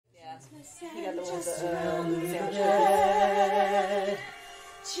You got the one with the sandwich.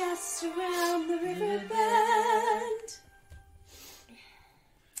 Just around the river bend.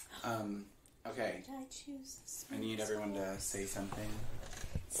 Okay. I need everyone to say something.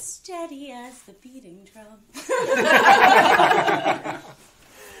 Steady as the beating drum.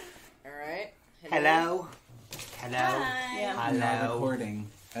 Alright. Hello. Hello. Hi. Yeah. I'm not recording.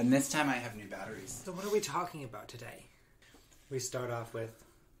 And this time I have new batteries. So what are we talking about today? We start off with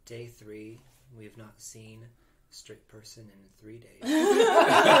day 3. We have not seen a straight person in 3 days.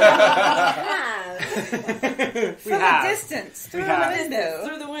 From a distance. Through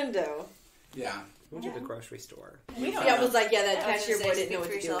the window. Yeah. We went to the grocery store. Yeah, it was like, that cashier boy didn't know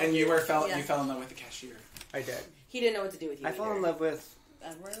what to do. And you fell in love with the cashier. I did. He didn't know what to do with you. I fell in love with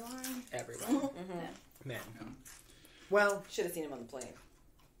Everyone. everyone. Man. Yeah. Well, Should have seen him on the plane.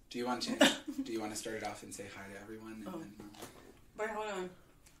 Do you want to start it off and say hi to everyone? And then, Wait, hold on.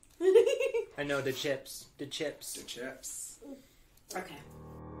 I know the chips. The chips. the chips. Okay.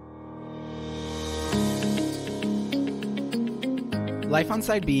 Life on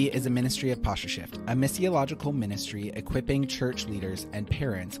Side B is a ministry of Posture Shift, a missiological ministry equipping church leaders and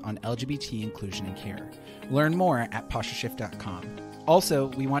parents on LGBT inclusion and care. Learn more at postureshift.com. Also,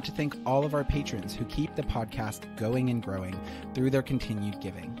 we want to thank all of our patrons who keep the podcast going and growing through their continued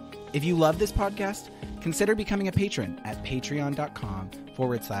giving. If you love this podcast, consider becoming a patron at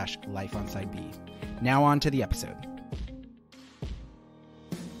patreon.com/lifeonsideb. Now on to the episode.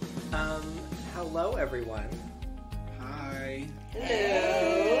 Hello everyone. Hi.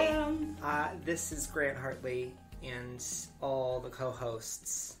 Hello. This is Grant Hartley and all the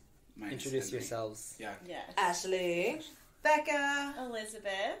co-hosts. Mine's Introduce Henry. yourselves. Yeah. Yes. Ashley. Becca.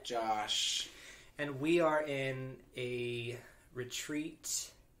 Elizabeth. Josh. And we are in a retreat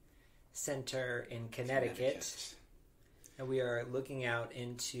center in Connecticut. And we are looking out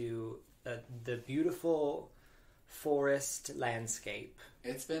into the beautiful forest landscape.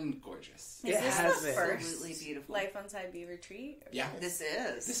 It's been gorgeous. It Is this has the been. first Absolutely beautiful. Life on Side B retreat? Yeah. This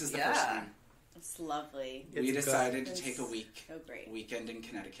is. This is the first time. It's lovely. It's We decided good. to take a weekend in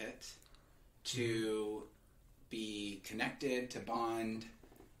Connecticut to be connected, to bond,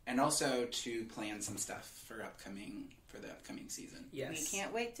 and also to plan some stuff for the upcoming season. Yes. We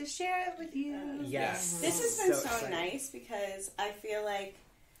can't wait to share it with you. Yes. This has been so exciting. nice because I feel like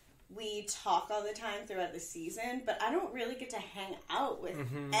we talk all the time throughout the season, but I don't really get to hang out with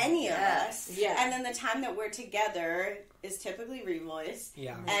any of us. Yeah. And then the time that we're together is typically Revoice.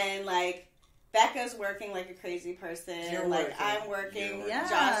 Yeah. And like Becca's working like a crazy person. You're like working. I'm working. You're working.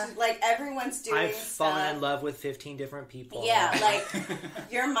 Josh, like everyone's doing I've stuff. fallen in love with 15 different people. Yeah, like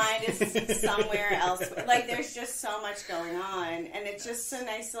your mind is somewhere else. Like there's just so much going on, and it's just so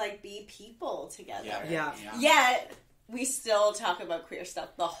nice to like be people together. Yeah. Yet we still talk about queer stuff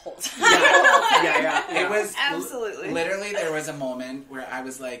the whole time. Yeah. It was Absolutely. Literally, there was a moment where I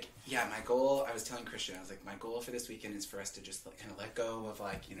was like, "Yeah, my goal." I was telling Christian, I was like, "My goal for this weekend is for us to just kind of let go of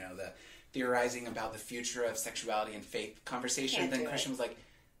the theorizing about the future of sexuality and faith conversation." Can't Then do Christian it. was like,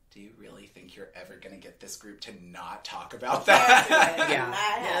 "Do you really think you're ever going to get this group to not talk about that?" Yeah. Not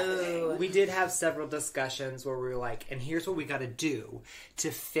happening. We did have several discussions where we were like, and here's what we got to do to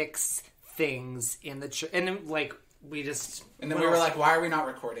fix things in the church. And then, like, we just... And then we were like, "Why are we not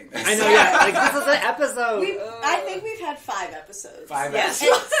recording this?" I know, yeah. Like, this is an episode. I think we've had 5 episodes. 5 Yes.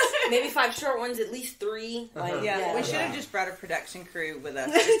 episodes. Maybe 5 short ones, at least 3. Like, Yeah, we should have just brought a production crew with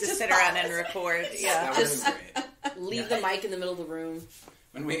us just to sit around and record. Yeah. That would Just- have been great. leave the mic in the middle of the room.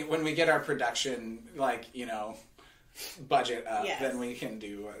 When we get our production budget up, Yes. then we can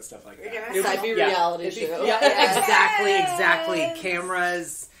do stuff like that. We're Side B Yeah. reality show. Yeah, exactly.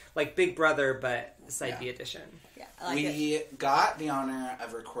 Cameras, like Big Brother, but Side B edition. Yeah, I like it. We got the honor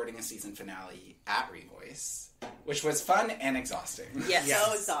of recording a season finale at Revoice, which was fun and exhausting. Yes.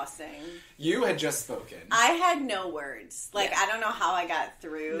 So exhausting. You had just spoken. I had no words. Like, Yeah. I don't know how I got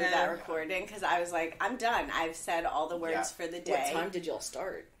through No. that recording because I was like, I'm done. I've said all the words Yeah. for the day. What time did y'all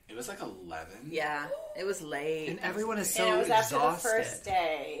start? It was like 11. Yeah, it was late. And everyone is so And it was after exhausted. the first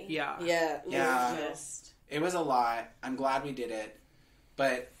day. Yeah. Yeah. Yeah. Just, It was a lot. I'm glad we did it.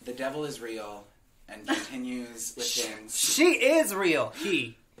 But the devil is real and continues with things. She is real.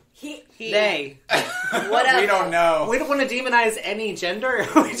 He. he They. We don't know. We don't want to demonize any gender.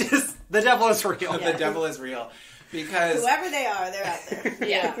 We just... The devil is real. The devil is real. Because whoever they are, they're out there.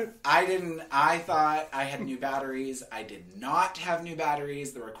 Yeah. I thought I had new batteries. I did not have new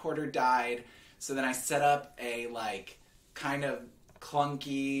batteries. The recorder died. So then I set up a, kind of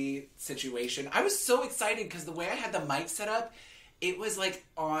clunky situation. I was so excited because the way I had the mic set up, it was,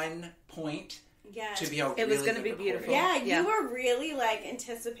 on point. Yeah. to be a It was really going good to be recording. beautiful. Yeah, Yeah. you were really like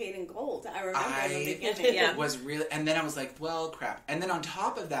anticipating gold. I remember in the beginning. Yeah. was really, and then I was like, well, crap. And then on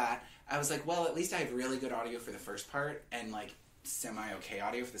top of that, I was like, well, at least I have really good audio for the first part and like semi-okay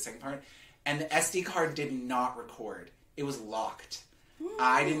audio for the second part. And the SD card did not record. It was locked.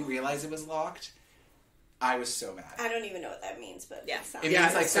 I didn't realize it was locked. I was so mad. I don't even know what that means, but Yeah. it sounds It Yeah,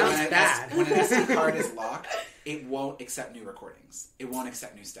 means it like so sounds bad. when an SD card is locked, it won't accept new recordings. It won't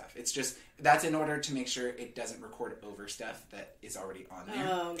accept new stuff. It's just that's in order to make sure it doesn't record over stuff that is already on there.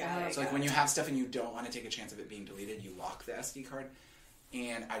 Oh, got it. So like when you have stuff and you don't want to take a chance of it being deleted, you lock the SD card.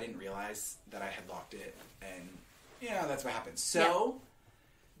 And I didn't realize that I had locked it, and that's what happened. So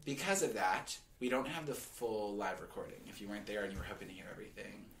because of that, we don't have the full live recording. If you weren't there and you were hoping to hear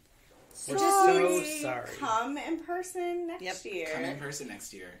everything, We're So so we sorry. Come in person next Yep. year. come in person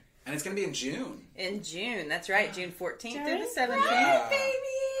next year, and it's going to be in June. In June. That's right. June 14th through the Just 17th. Yeah. baby.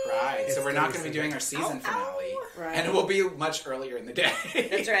 Right. So we're not going to be It's doing our season finale, Right. and it will be much earlier in the day.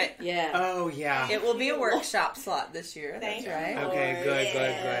 That's right. Yeah. Oh, yeah. It will be a workshop slot this year. Thank That's right. you. Okay, good,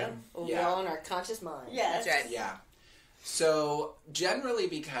 Yeah. good. We're Yeah. all in our conscious mind. Yes. That's right. Yeah. So generally,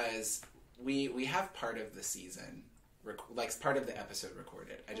 because we have part of the season, like part of the episode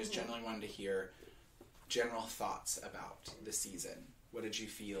recorded. I just generally wanted to hear general thoughts about the season. What did you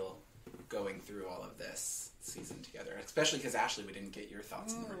feel going through all of this season together? Especially because Ashley, we didn't get your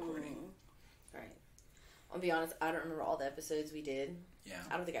thoughts in the recording. Right. I'll be honest, I don't remember all the episodes we did. Yeah.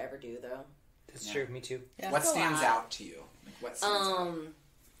 I don't think I ever do, though. That's Yeah. true. Me too. Yeah. What That's a stands lot. out to you? Like what stands out?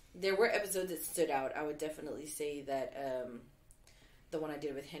 There were episodes that stood out. I would definitely say that the one I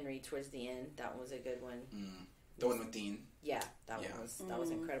did with Henry towards the end, that one was a good one. The one with Dean. Yeah, that Yeah. one was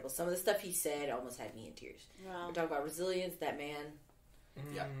incredible. Some of the stuff he said almost had me in tears. Wow. We're talking about resilience. That man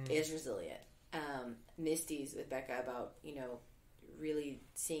Yeah. is resilient. Misty's with Becca about really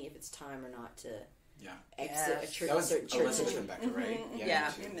seeing if it's time or not to Yeah. exit Yes. a church. That was certain Elizabeth church. and Becca, right?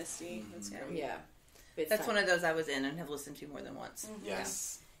 Yeah. you You're too. Misty. That's great. Yeah, But it's That's time. one of those I was in and have listened to more than once.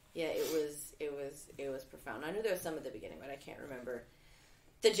 Yes. Yeah, it was profound. I knew there was some at the beginning, but I can't remember.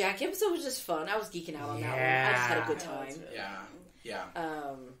 The Jackie episode was just fun. I was geeking out on that one. I just had a good time. Yeah.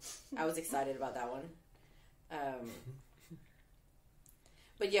 Yeah. I was excited about that one.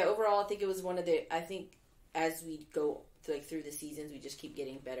 But yeah, overall, I think it was one of the. I think as we go through the seasons, we just keep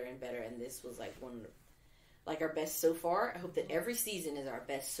getting better and better. And this was like one, like our best so far. I hope that every season is our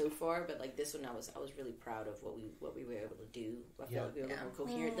best so far. But like this one, I was really proud of what we were able to do. I feel like we were more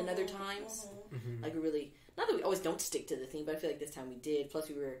coherent than other times. Like we really, not that we always don't stick to the theme, but I feel like this time we did. Plus,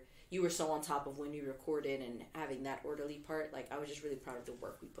 you were so on top of when we recorded and having that orderly part. Like I was just really proud of the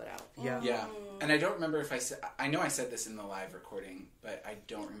work we put out. Yeah. Yeah, and I don't remember if I said. I know I said this in the live recording, but I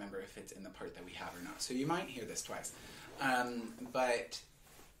don't remember if it's in the part that we have or not. So you might hear this twice. But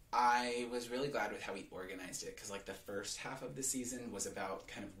I was really glad with how we organized it because, like, the first half of the season was about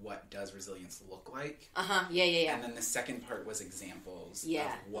kind of what does resilience look like. Yeah. And then the second part was examples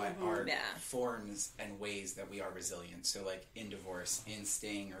Yeah. of what are Yeah. forms and ways that we are resilient. So, like, in divorce, in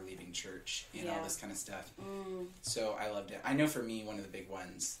staying or leaving church, in all this kind of stuff. So I loved it. I know for me, one of the big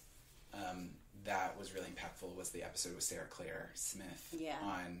ones that was really impactful was the episode with Sarah Claire Smith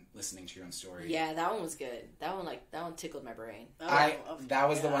on listening to your own story. Yeah, that one was good. That one tickled my brain. That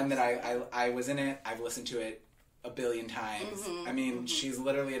was the one that I was in it. I've listened to it a billion times. I mean, she's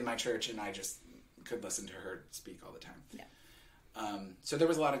literally in my church, and I just could listen to her speak all the time. Yeah. So there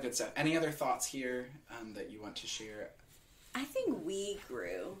was a lot of good stuff. Any other thoughts here that you want to share? I think we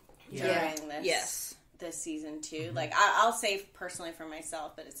grew Yeah. during this. Yes. This season too. Like I'll say personally for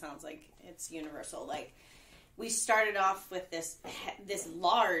myself, but it sounds like it's universal. Like we started off with this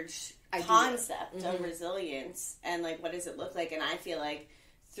large Idea. concept of resilience and like what does it look like? And I feel like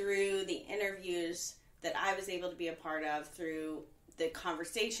through the interviews that I was able to be a part of, through the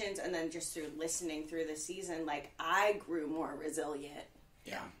conversations, and then just through listening through the season, like I grew more resilient.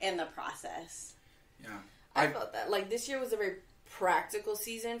 Yeah. In the process. Yeah. I felt that. Like this year was a very practical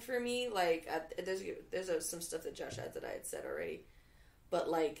season for me. Like there's some stuff that Josh had that I had said already, but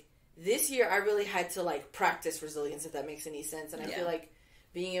like this year I really had to like practice resilience, if that makes any sense. And I feel like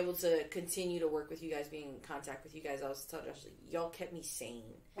being able to continue to work with you guys, being in contact with you guys, I was telling Josh, like, y'all kept me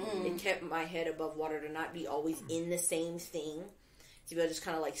sane. It kept my head above water to not be always in the same thing. To be able to just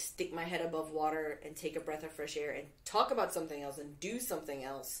kind of like stick my head above water and take a breath of fresh air and talk about something else and do something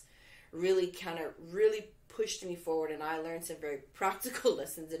else really pushed me forward, and I learned some very practical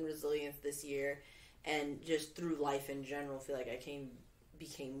lessons in resilience this year, and just through life in general. I feel like I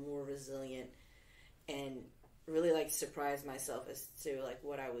became more resilient, and really like surprised myself as to like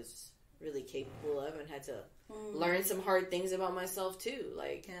what I was really capable of, and had to learn some hard things about myself too.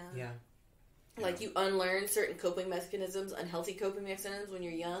 Like, Yeah. Like, you unlearn certain coping mechanisms, unhealthy coping mechanisms when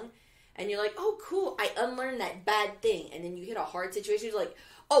you're young. And you're like, oh, cool, I unlearned that bad thing. And then you hit a hard situation, you're like,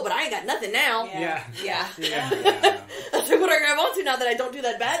 oh, but I ain't got nothing now. Yeah. That's like, what do I grab onto now that I don't do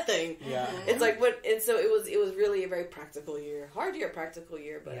that bad thing? Yeah. It's like, what, and so it was really a very practical year. Hard year, practical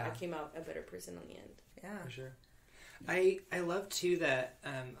year, but I came out a better person on the end. Yeah. For sure. I love, too, that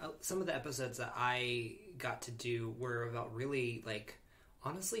some of the episodes that I got to do were about really, like,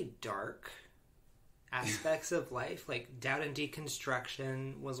 honestly dark aspects of life. Like, doubt and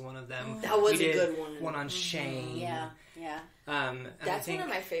deconstruction was one of them. That was we a good one. One on shame. Yeah. That's one of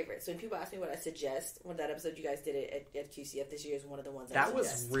my favorites. When people ask me what I suggest, when that episode you guys did it at QCF this year is one of the ones that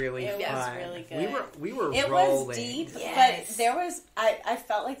was really fun. It was really good. We were it rolling. Was deep, yes. but there was I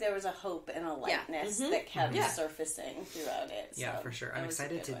felt like there was a hope and a lightness that kept Yeah. surfacing throughout it. Yeah, So for sure. that I'm was a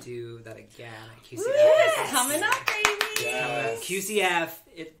excited good to one. do that again at QCF. Yes, coming up, baby.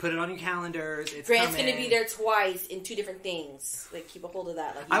 QCF, put it on your calendars. It's Grant's coming. going to be there twice in 2 different things. Like, keep a hold of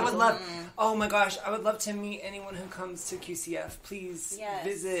that. Like, I would love. Oh my gosh, I would love to meet anyone who comes to QCF. Please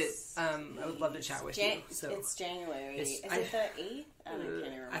visit. I would love to chat with you. So It's January. Is it the 8th? I can't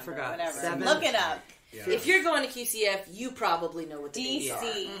remember. I forgot. Whatever. 7th? Look it up. Yeah. If you're going to QCF, you probably know what the dates are.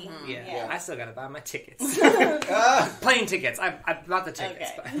 DC. yeah, I still gotta buy my tickets. Plane tickets. I bought the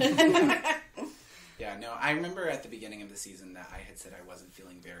tickets. Okay. But Yeah, no, I remember at the beginning of the season that I had said I wasn't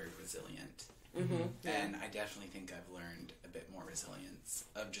feeling very resilient. And I definitely think I've learned a bit more resilience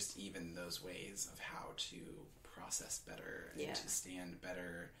of just even those ways of how to process better and to stand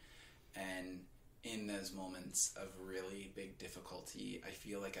better. And in those moments of really big difficulty, I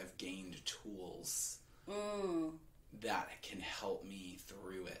feel like I've gained tools that can help me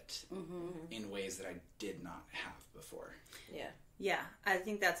through it in ways that I did not have before. Yeah, I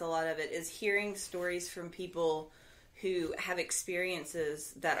think that's a lot of it, is hearing stories from people who have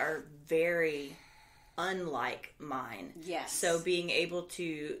experiences that are very unlike mine. Yes. So being able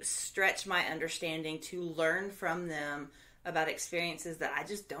to stretch my understanding to learn from them about experiences that I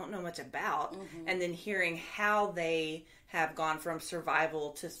just don't know much about, and then hearing how they have gone from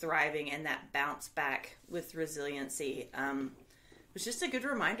survival to thriving and that bounce back with resiliency. Was just a good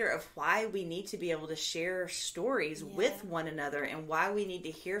reminder of why we need to be able to share stories with one another, and why we need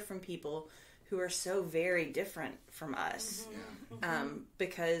to hear from people who are so very different from us.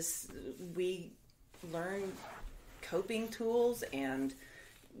 Because we learn coping tools and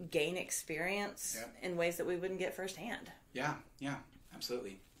gain experience in ways that we wouldn't get firsthand. Yeah,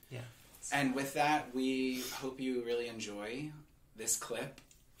 absolutely. yeah. And with that, we hope you really enjoy this clip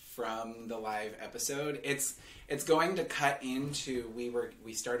from the live episode. It's going to cut into,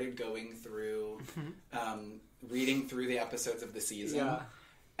 we started going through reading through the episodes of the season,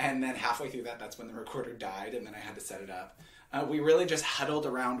 and then halfway through that's when the recorder died, and then I had to set it up. We really just huddled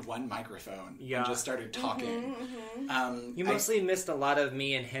around one microphone and just started talking. You mostly missed a lot of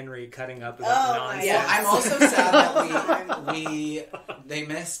me and Henry cutting up about nonsense. Yeah, I'm also sad that they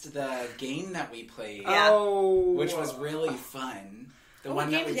missed the game that we played, which was really fun. The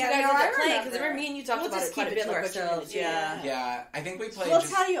one that we you guys ended up playing, because remember me and you talked about it quite a bit. Like, ourselves, Yeah, I think we played. We'll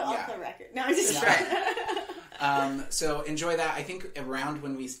tell you off the record. No, I'm just So enjoy that. I think around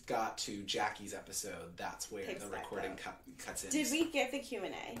when we got to Jackie's episode, that's where the recording cuts in. Did we get the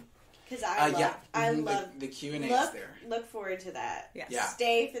Q&A? Because I love the Q&A is there. Look forward to that. Yes. Yeah.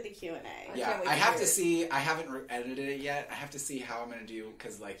 Stay for the Q&A. Yeah, I have to see. I haven't edited it yet. I have to see how I'm going to do,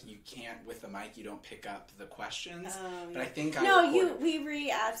 because like you can't with the mic, you don't pick up the questions. But I think we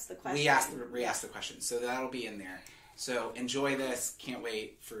re-asked the question. We re-asked the questions, so that'll be in there. So enjoy this. Can't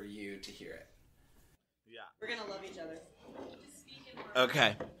wait for you to hear it. Yeah, we're gonna love each other.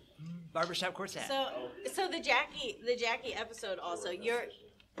 Okay. Barbershop Quartet. So the Jackie episode also,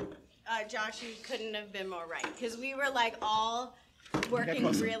 Josh, you couldn't have been more right, because we were like all working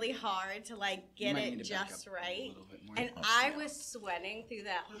really hard to like get it just right, and I was sweating through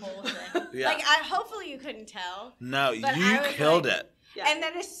that whole thing. Yeah. Like hopefully you couldn't tell. No, but you killed it. Yeah. And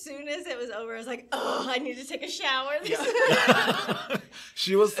then as soon as it was over, I was like, oh, I need to take a shower.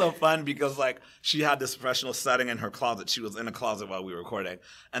 She was so fun because, like, she had this professional setting in her closet. She was in a closet while we were recording.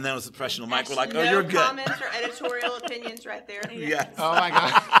 And then it was a professional mic. We're like, oh, you're good. No comments or editorial opinions right there. Yes. Oh, my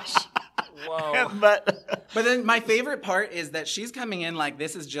gosh. Whoa. But then my favorite part is that she's coming in like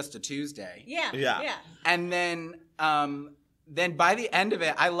this is just a Tuesday. Yeah. And then by the end of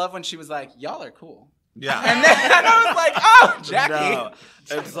it, I love when she was like, y'all are cool. Yeah. And then I was like, oh, Jackie. No,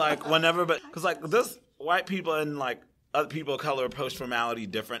 it's like whenever, because like there's white people in like other people of color approach formality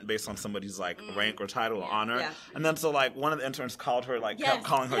different based on somebody's like rank or title or honor. Yeah. And then so like one of the interns called her kept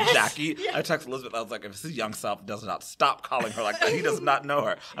calling her Jackie. I texted Elizabeth. I was like, if this young self does not stop calling her like that, he does not know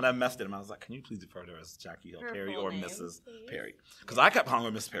her. And I messaged him. I was like, can you please refer to her as Jackie Hill Perry or name, Mrs. Perry? Because I kept calling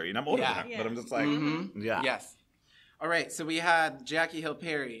her Miss Perry, and I'm older than her. But I'm just like, Yes. All right. So we had Jackie Hill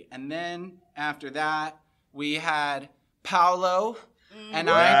Perry, and then after that we had Paolo. And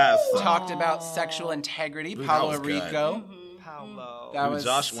I talked about sexual integrity. Paolo Rico. Paolo. That was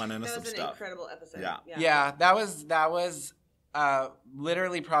Josh went into some stuff. That was an incredible episode. Yeah. That was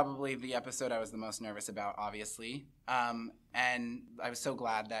literally probably the episode I was the most nervous about, obviously. And I was so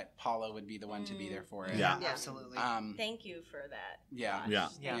glad that Paolo would be the one to be there for it. Yeah, absolutely. Thank you for that. Yeah.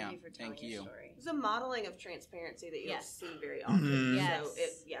 Thank you for telling your story. It's a modeling of transparency that you don't see very often. Yes. So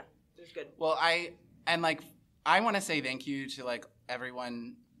it was good. Well, I want to say thank you to like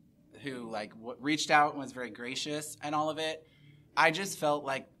everyone who like reached out and was very gracious and all of it. I just felt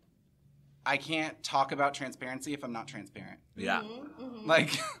like I can't talk about transparency if I'm not transparent. Yeah.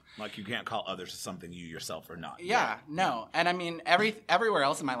 Like you can't call others to something you yourself are not. Yeah, no. And I mean, everywhere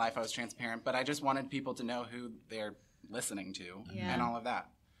else in my life I was transparent, but I just wanted people to know who they're listening to and all of that.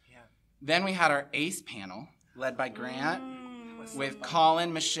 Yeah. Then we had our ACE panel led by Grant with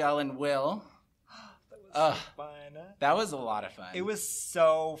Colin, Michelle, and Will. Fun. That was a lot of fun. It was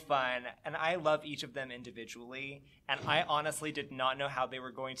so fun, and I love each of them individually, and I honestly did not know how they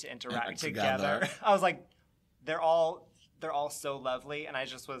were going to interact together. I was like, they're all so lovely, and I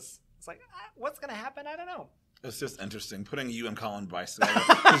just was like, what's going to happen? I don't know. It's just interesting putting you and Colin Bryce together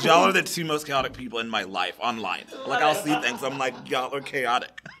because y'all are the two most chaotic people in my life online. Like I'll see things, I'm like, y'all are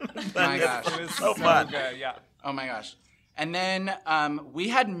chaotic. Oh my gosh, it was so fun. Good, yeah. Oh my gosh. And then we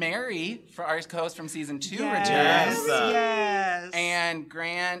had Mary for our co-host from season 2 return. Yes. And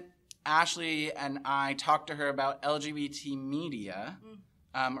Grant, Ashley, and I talked to her about LGBT media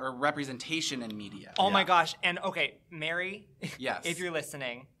or representation in media. Oh my gosh. And okay, Mary, yes. If you're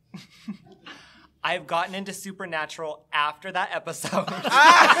listening, I've gotten into Supernatural after that episode.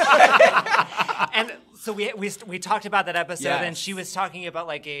 And so we talked about that episode, and she was talking about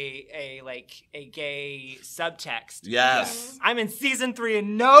like a gay subtext. Yes. I'm in season 3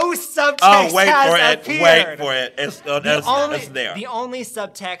 and no subtext. Oh, wait has for it. appeared. Wait for it. It's there. The only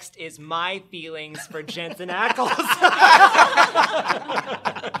subtext is my feelings for Jensen Ackles.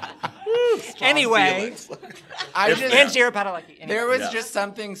 Anyway, and Jared Padalecki. Anyway. There was just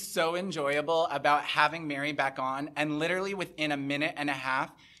something so enjoyable about having Mary back on, and literally within a minute and a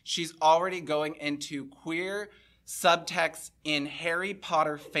half, she's already going into queer subtext in Harry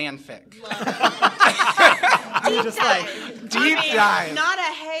Potter fanfic. Deep dive. Not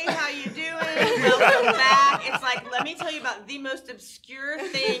a hey, how you doing? Welcome back. It's like, let me tell you about the most obscure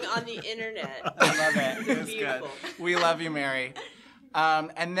thing on the internet. I love it. It was beautiful. Good. We love you, Mary.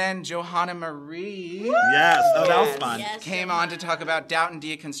 And then Johanna Marie. Yes, that was fun. Came on to talk about doubt and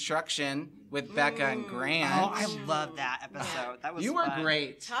deconstruction with Becca and Grant. Oh, I love that episode. That was You were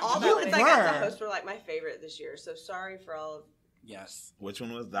great. All the ones I got to host were like my favorite this year, so sorry for all of... Yes. Which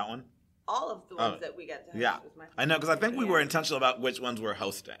one was that one? All of the ones that we got to host was my favorite. I know, because I think we were intentional about which ones we're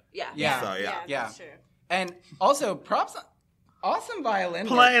hosting. Yeah. So, That's true. And also, props... Awesome violin.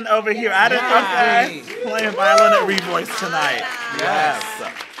 Playing over here. I didn't know. Playing violin at Revoice tonight. Yes.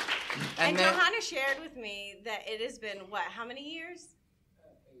 And Johanna shared with me that it has been, how many years?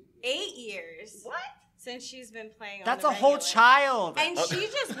 8 years. What? Since she's been playing on That's the a whole regular. child. And she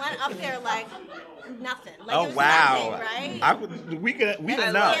just went up there like nothing. Like oh, it was wow. nothing, right? We didn't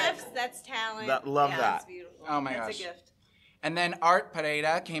know. That's gifts, that's talent. Love that. That's beautiful. Oh my That's gosh. a gift. And then Art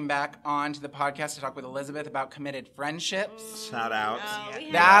Pereira came back on to the podcast to talk with Elizabeth about committed friendships. Shout out.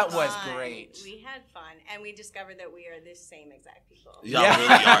 That was great. We had fun, and we discovered that we are the same exact people. Y'all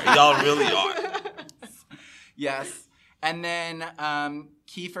really are. Y'all really are. Yes. And then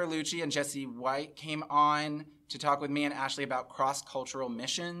Kiefer Lucci and Jesse White came on to talk with me and Ashley about cross-cultural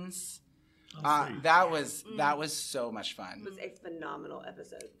missions. That was so much fun. It was a phenomenal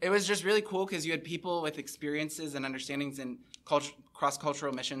episode. It was just really cool because you had people with experiences and understandings in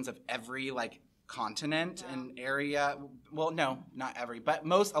cross-cultural missions of every continent and area. Well, no, not every, but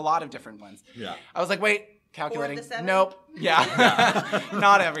a lot of different ones. Yeah. I was like, wait, calculating. 4 of the 7? Nope. Yeah.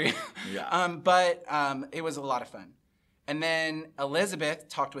 Not every. Yeah. But it was a lot of fun. And then Elizabeth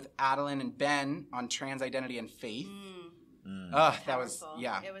talked with Adeline and Ben on trans identity and faith. That was,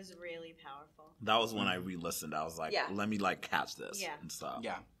 It was really powerful. That was when I re-listened. I was like, let me catch this and stuff.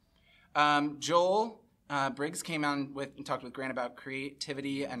 Yeah. Joel Briggs came on and talked with Grant about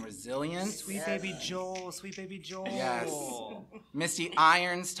creativity and resilience. Sweet baby Joel. Yes. Misty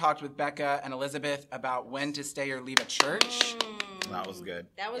Irons talked with Becca and Elizabeth about when to stay or leave a church. That was good.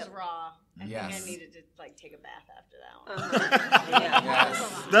 That was raw. I think I needed to take a bath after that one.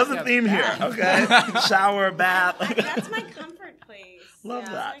 Yes. There's a theme here, okay? Shower, bath. That's my comfort place. Love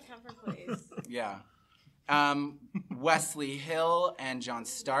that. That's my comfort place. Yeah. Wesley Hill and John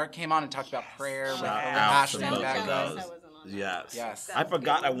Stark came on and talked about prayer with Ashley and Becca. Yes. I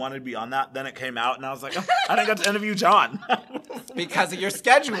forgot I wanted to be on that. Then it came out, and I was like, oh, I didn't get to interview John. Because of your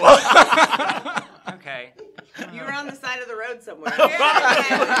schedule. Okay. You were on the side of the road somewhere.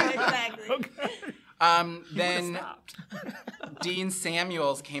 Exactly. Okay. Then Dean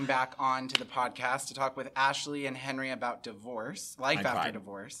Samuels came back on to the podcast to talk with Ashley and Henry about divorce, life after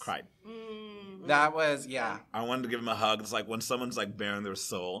divorce. Cried. That was, yeah. I wanted to give him a hug. It's like when someone's like bearing their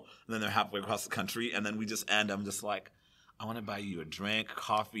soul, and then they're halfway across the country, and then we just end. I'm just like, I want to buy you a drink,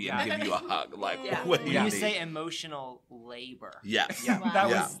 coffee, and give you a hug. Like, what do you When need? you say emotional labor. Yes. Yeah. That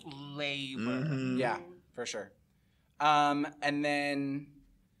was labor. Mm-hmm. Yeah, for sure. And then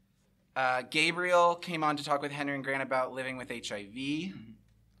Gabriel came on to talk with Henry and Grant about living with HIV.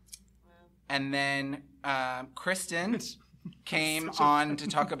 And then Kristen came on to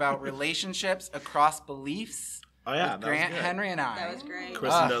talk about relationships across beliefs with Grant, Henry, and I. That was great.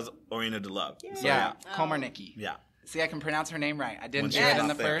 Kristen does Oriented to Love. So, yeah. Komarnicki. Yeah. See, I can pronounce her name right. I didn't do it in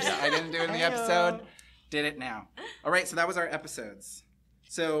the first. I didn't do it in the episode. Did it now. All right, so that was our episodes.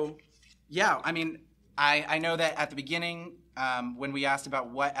 So, yeah, I mean, I know that at the beginning, when we asked about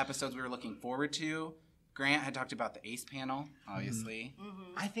what episodes we were looking forward to, Grant had talked about the ACE panel, obviously.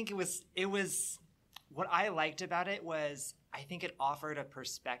 Mm-hmm. I think it was what I liked about it was I think it offered a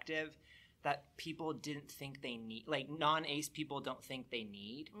perspective that people didn't think they need, like non-ACE people don't think they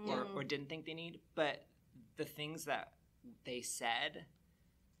need or didn't think they need, but the things that they said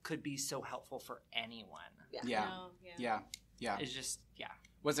could be so helpful for anyone. Yeah. It's just,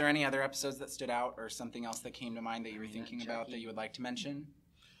 Was there any other episodes that stood out or something else that came to mind that you were thinking about that you would like to mention?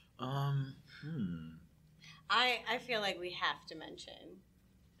 I feel like we have to mention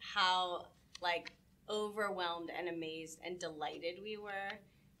how like overwhelmed and amazed and delighted we were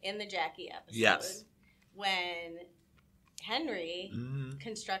in the Jackie episode when Henry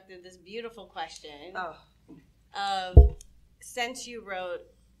constructed this beautiful question of, since you wrote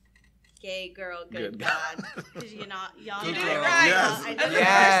gay girl, good God, because y'all did it right. Yes. I did it the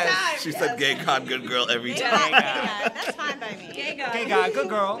first time. She said gay God, good girl every Gay time. God, that's fine by me. Gay God. Gay God, good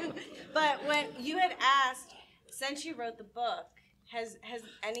girl. But when you had asked, since you wrote the book, has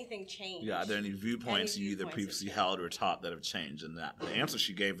anything changed? Yeah, are there any viewpoints you either previously held or taught that have changed? And that the answer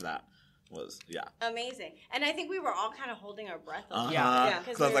she gave that was, amazing. And I think we were all kind of holding our breath. So I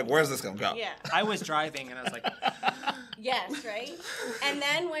was like, where's this going to go? Yeah. I was driving and I was like... Yes, right? And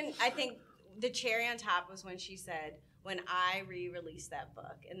then when, I think the cherry on top was when she said, when I re-release that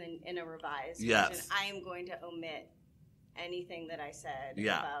book and then in a revised version, I am going to omit anything that I said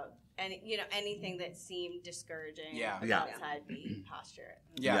about anything that seemed discouraging outside the posture.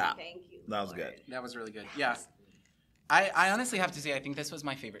 Yeah. Thank you. That was good. That was really good. Yeah. I honestly have to say, I think this was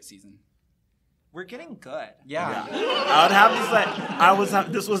my favorite season. We're getting good. Yeah. I would have to say,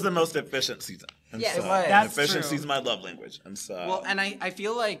 this was the most efficient season. And yes, so, it was. That's efficiency true. is my love language. And so. Well, and I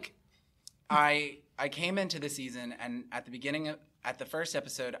feel like I came into the season, and at the beginning, at the first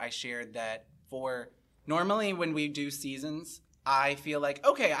episode, I shared that normally when we do seasons, I feel like,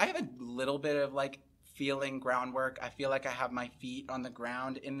 okay, I have a little bit of like feeling groundwork. I feel like I have my feet on the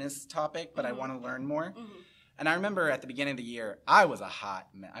ground in this topic, but I want to learn more. Mm-hmm. And I remember at the beginning of the year, I was a hot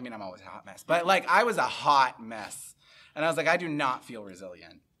mess. I mean, I'm always a hot mess, but like I was a hot mess. And I was like, I do not feel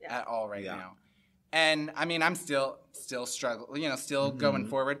resilient at all right now. And I mean, I'm still struggling, still going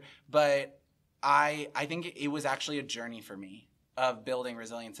forward. But I think it was actually a journey for me of building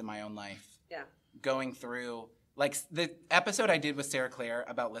resilience in my own life. Yeah. Going through, like the episode I did with Sarah Claire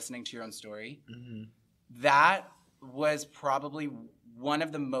about listening to your own story, that was probably one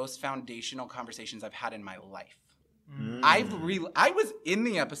of the most foundational conversations I've had in my life. I was in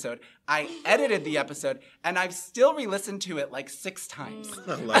the episode, I edited the episode, and I've still re-listened to it like 6 times.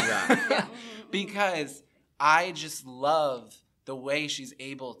 I love that. Because I just love the way she's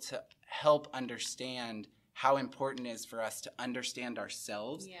able to help understand how important it is for us to understand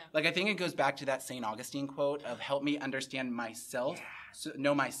ourselves. Yeah. Like, I think it goes back to that St. Augustine quote of help me understand myself,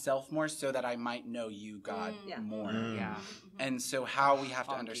 know myself more so that I might know you, God, more. Yeah. And so how we have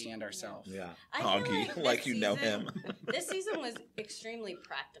to understand ourselves. Yeah. Hoggy, like you know him. This season was extremely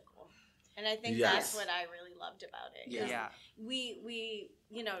practical. And I think that's what I really loved about it. Yeah. We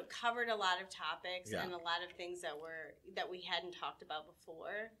covered a lot of topics and a lot of things that we hadn't talked about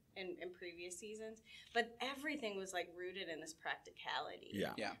before in previous seasons. But everything was like rooted in this practicality.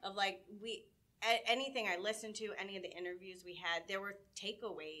 Yeah. Of like anything I listened to, any of the interviews we had, there were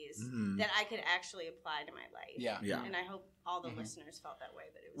takeaways that I could actually apply to my life. Yeah. And I hope all the listeners felt that way,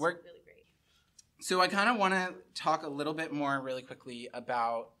 that it was really great. So I kind of want to talk a little bit more really quickly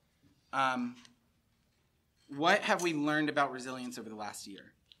about what have we learned about resilience over the last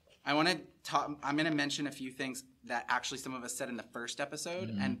year. I'm going to mention a few things that actually some of us said in the first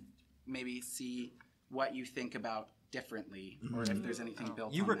episode and maybe see what you think about differently or if there's anything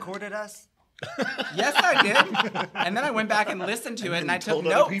built You on recorded us? Yes, I did. And then I went back and listened to it, and I took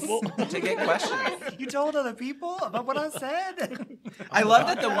notes to get questions. You told other people about what I said? I love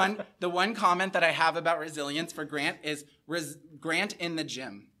that the one comment that I have about resilience for Grant is Grant in the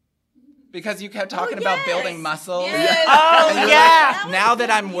gym. Because you kept talking about building muscles. Yes. Oh, yeah. Now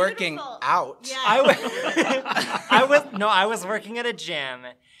that I'm working out. Yeah. I was working at a gym.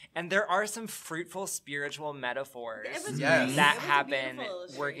 And there are some fruitful spiritual metaphors that happen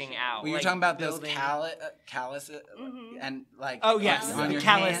working out. Well, you're talking about those calluses and like the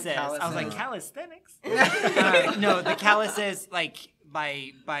calluses. I was like calisthenics. No, the calluses like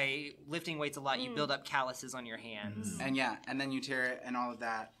by lifting weights a lot, you build up calluses on your hands. And then you tear it and all of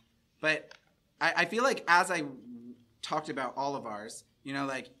that. But I feel like as I talked about all of ours,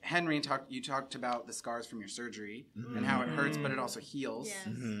 like Henry you talked about the scars from your surgery and how it hurts, but it also heals. Yes.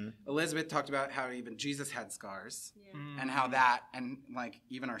 Elizabeth talked about how even Jesus had scars and how that, and like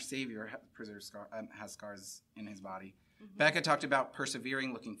even our Savior has scars in his body. Becca talked about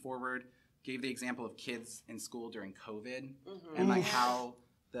persevering, looking forward, gave the example of kids in school during COVID and like how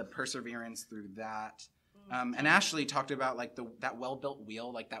the perseverance through that. And Ashley talked about like that well-built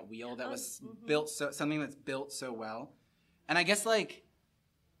wheel, like that wheel that was built, something that's built so well. And I guess like,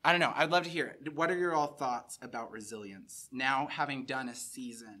 I don't know. I'd love to hear it. What are your all thoughts about resilience now, having done a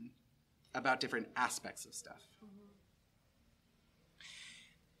season about different aspects of stuff?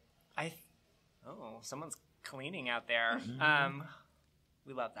 Someone's cleaning out there.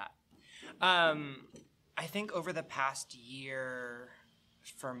 We love that. I think over the past year,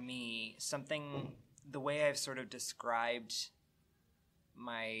 for me, the way I've sort of described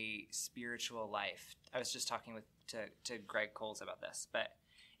my spiritual life. I was just talking to Greg Coles about this, but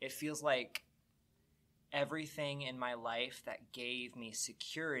it feels like everything in my life that gave me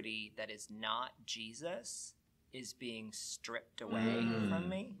security that is not Jesus is being stripped away from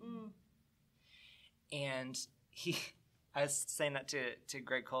me. And I was saying that to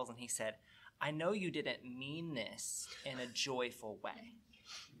Greg Coles, and he said, I know you didn't mean this in a joyful way,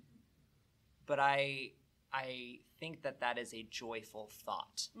 but I think that is a joyful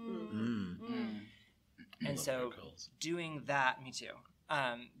thought. And so doing that, me too,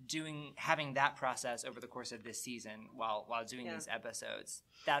 having that process over the course of this season while doing these episodes,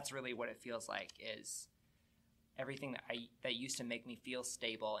 that's really what it feels like, is everything that used to make me feel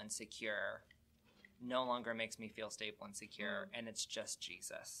stable and secure no longer makes me feel stable and secure, and it's just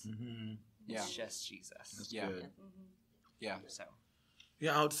Jesus. It's just Jesus. That's good. So.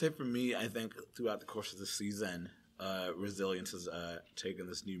 Yeah, I would say for me, I think throughout the course of the season, resilience has taken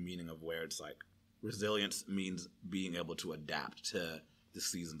this new meaning of where it's like resilience means being able to adapt to the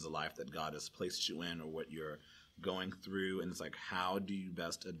seasons of life that God has placed you in or what you're going through. And it's like, how do you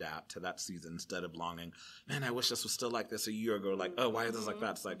best adapt to that season instead of longing, man, I wish this was still like this a year ago. Like, oh, why is this like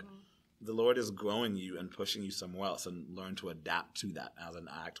that? It's like the Lord is growing you and pushing you somewhere else, and learn to adapt to that as an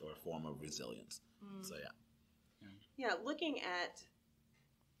act or a form of resilience. So, Yeah, looking at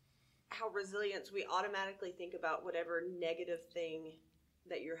how resilience, we automatically think about whatever negative thing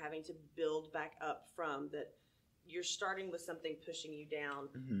that you're having to build back up from, that you're starting with something pushing you down.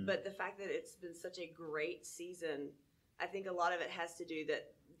 But the fact that it's been such a great season, I think a lot of it has to do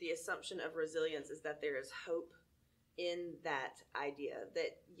that the assumption of resilience is that there is hope in that idea,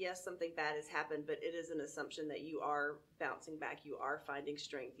 that yes, something bad has happened, but it is an assumption that you are bouncing back, you are finding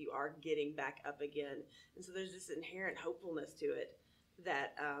strength, you are getting back up again. And so there's this inherent hopefulness to it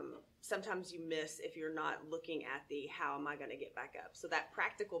that sometimes you miss if you're not looking at the how am I going to get back up. So that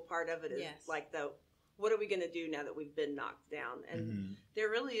practical part of it is like the what are we going to do now that we've been knocked down? And there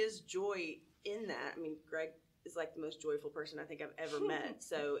really is joy in that. I mean, Greg is like the most joyful person I think I've ever met.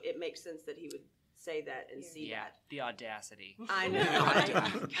 So it makes sense that he would say that and see that. The audacity. I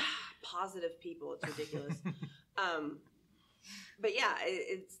know. Positive people. It's ridiculous. But yeah,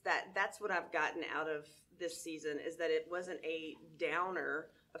 it's that's what I've gotten out of this season, is that it wasn't a downer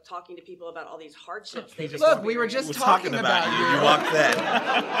of talking to people about all these hardships. Look, we were just talking about you. You walked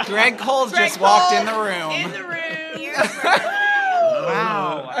in. Greg Coles just walked in the room. In the room. Wow.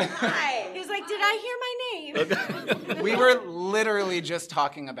 Hi. He was like, "Did I hear my name?" We were literally just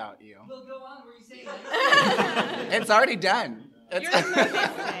talking about you. Well, go on. Were you saying that? It's already done.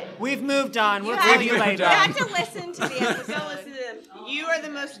 We've moved on. We'll You tell have you to- later. You have to listen to the episode. Go listen to them. You are the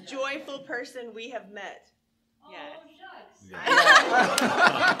most joyful person we have met.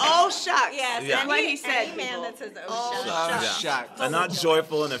 Oh shucks. Yes, That's what he said. Any man that says Oh, shucks. Shucks. And not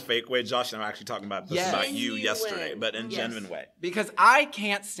joyful in a fake way. Josh and I were actually talking about this Yes. about you Genuine. yesterday, but in genuine way. Because I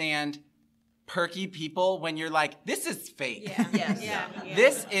can't stand perky people when you're like, this is fake. Yes. Yeah.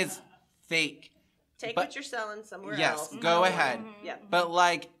 This is fake. Take But- what you're selling somewhere Yes, else. go ahead. Yeah. But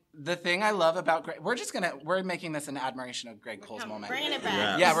like the thing I love about Greg, we're making this an admiration of Greg Cole's moment. Bringing it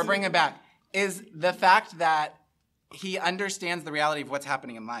back. Yeah, we're bringing it back. Is the fact that he understands the reality of what's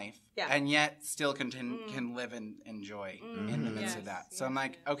happening in life, Yeah. and yet still can live and enjoy in the midst of that. So I'm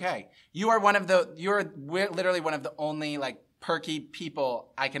like, okay, you're literally one of the only like perky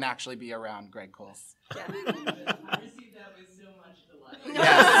people I can actually be around, Greg Coles. Yeah. I received that with so much delight.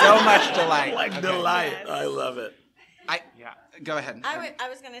 Yeah, so much delight. Like Okay. delight. I love it. Go ahead. I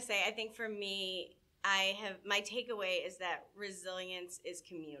was gonna say, I think for me, my takeaway is that resilience is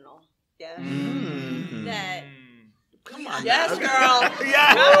communal. Yeah. That Come on. Yes, now. girl.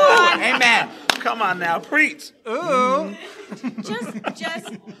 Yeah. Come on. Amen. Come on now. Preach. Ooh. just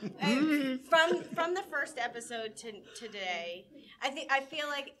from the first episode to today, I feel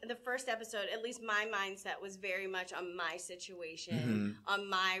like the first episode, at least my mindset was very much on my situation, on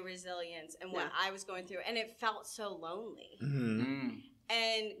my resilience and what I was going through, and it felt so lonely.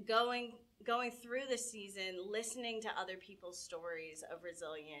 And going through the season, listening to other people's stories of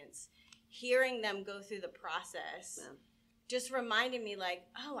resilience, hearing them go through the process, just reminded me like,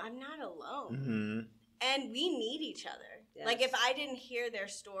 oh, I'm not alone. And we need each other. Yes. Like, if I didn't hear their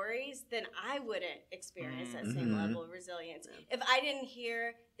stories, then I wouldn't experience that same level of resilience. If I didn't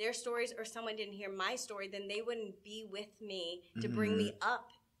hear their stories or someone didn't hear my story, then they wouldn't be with me to bring me up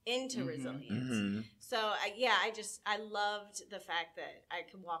into resilience. So, I loved the fact that I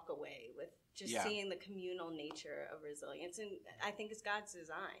could walk away with just seeing the communal nature of resilience. And I think it's God's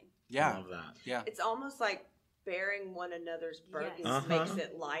design. Yeah. Love that. Yeah. It's almost like bearing one another's burdens Yes. makes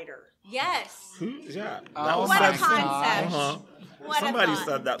it lighter. Yes. Yeah. Oh, What a my concept. gosh. What Somebody a thought.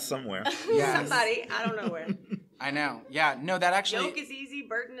 said that somewhere. Yes. Somebody, I don't know where. I know. Yeah. No, that actually. Yoke is easy,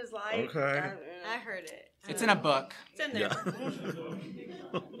 burden is light. Okay. I heard it. It's in a book. It's in there.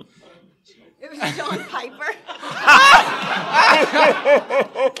 It was John Piper.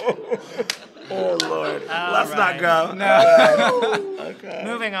 Oh Lord. All Let's not right. go. No. Okay.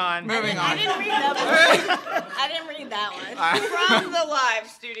 Moving on. Moving I on. didn't read that one. I didn't read that one. From the live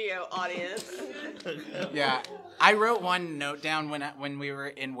studio audience. Yeah, I wrote one note down when we were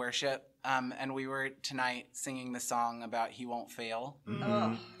in worship, and we were tonight singing the song about "He Won't Fail,"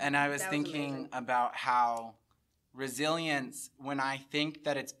 Oh, and I was That was thinking amazing. about how resilience, when I think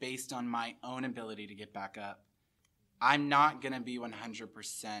that it's based on my own ability to get back up, I'm not gonna be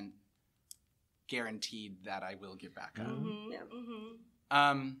 100% guaranteed that I will get back up.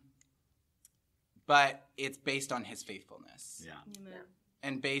 Yeah. But it's based on His faithfulness. Yeah.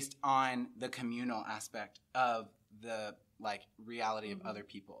 And based on the communal aspect of the like reality of other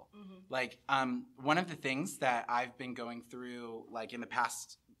people. Like one of the things that I've been going through like in the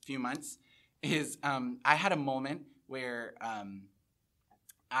past few months is I had a moment where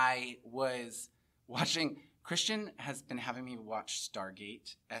I was watching. Christian has been having me watch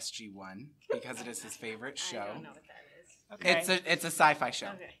Stargate SG-1 because it is his favorite show. I don't know what that is. Okay. It's a sci-fi show.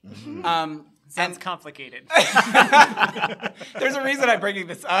 Okay. Sounds complicated. There's a reason I'm bringing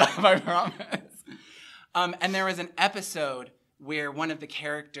this up, I promise. And there was an episode where one of the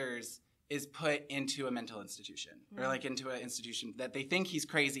characters is put into a mental institution, or like into an institution that they think he's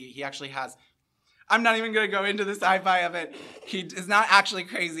crazy. He actually has, I'm not even going to go into the sci-fi of it. He is not actually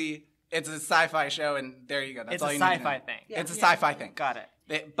crazy. It's a sci-fi show, and there you go. That's It's all a you need to sci-fi know. thing. It's a sci-fi thing. Got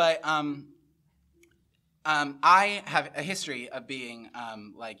it. But I have a history of being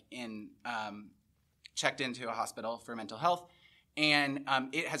checked into a hospital for mental health, and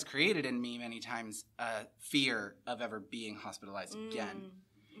it has created in me many times a fear of ever being hospitalized again.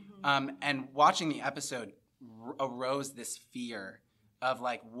 And watching the episode arose this fear of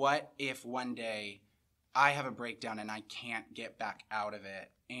like, what if one day I have a breakdown and I can't get back out of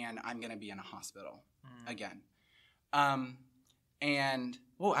it, and I'm going to be in a hospital again. And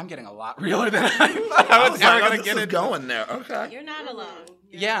I'm getting a lot realer than I thought I was ever going to get into. Going there. Okay. You're not alone.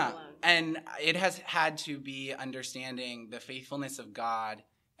 You're Yeah, not alone. and it has had to be understanding the faithfulness of God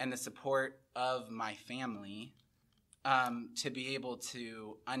and the support of my family to be able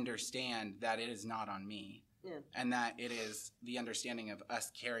to understand that it is not on me and that it is the understanding of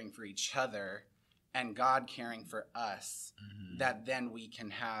us caring for each other and God caring for us, that then we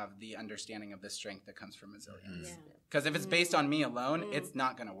can have the understanding of the strength that comes from resilience. Because if it's based on me alone, it's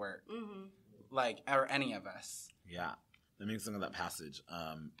not going to work. Like, or any of us. Yeah. That makes sense of that passage.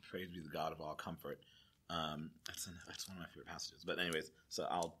 Praise be the God of all comfort. That's one of my favorite passages. But anyways, so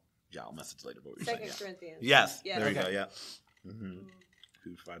I'll message later what we're saying. 2 Corinthians. Yes. There we go. Yeah.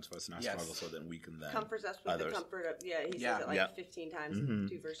 Who provides for us in our struggle so that we can then comforts us with the comfort of, he says it like 15 times in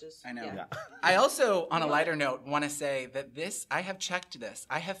 2 verses. I know. Yeah. I also, on a lighter note, want to say that I have checked this.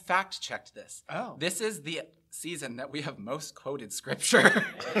 I have fact-checked this. Oh. This is the season that we have most quoted scripture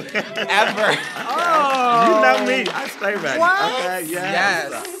ever. Oh. You know me. I stay ready. What? Okay,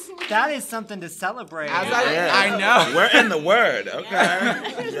 yes. That is something to celebrate. I know. We're in the Word, okay?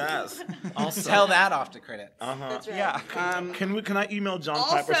 Yes. Also, tell that off to critics. That's right. Yeah. Can I email John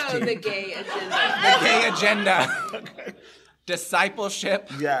also, Piper's team? the gay agenda. The gay agenda. Okay.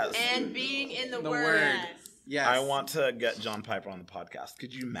 Discipleship. Yes. And being in the Word. Yes. I want to get John Piper on the podcast.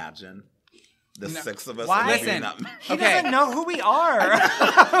 Could you imagine? The 6 of us. Why? Listen, he doesn't know who we are.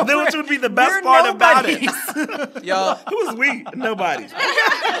 Which would be the best part about it. Y'all. Who's we? Nobody.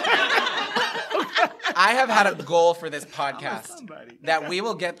 I have had a goal for this podcast that we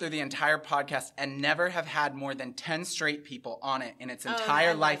will get through the entire podcast and never have had more than 10 straight people on it in its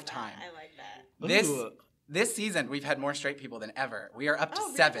entire lifetime. I like that. This season, we've had more straight people than ever. We are up to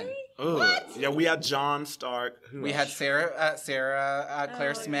 7. Really? What? Yeah, we had John Stark. We had Sarah,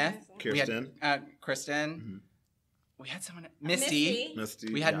 Claire Smith. Kirsten. We had Kristen. We had someone. Misty.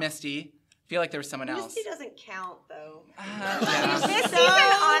 We had Misty. I feel like there was someone else. Misty doesn't count, though. Misty's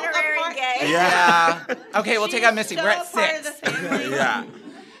an honorary gay. Yeah. Okay, we'll take out Misty. We're at 6. Part of the family. Yeah.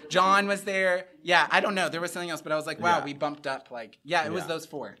 John was there. Yeah, I don't know. There was something else, but I was like, wow, we bumped up. Like, it was those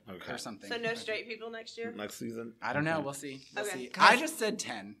 4 or something. So no straight people next year? Next season? I don't know. We'll see. We'll see. Guys, I just said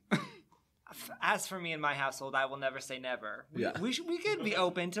 10. As for me and my household, I will never say never. We could be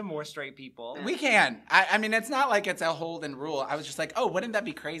open to more straight people. We can. I mean, it's not like it's a Holden rule. I was just like, wouldn't that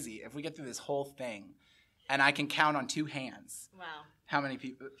be crazy if we get through this whole thing and I can count on 2 hands? Wow. How many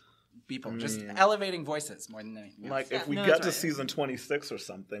people just elevating voices more than anything else. Like if we get to season 26 or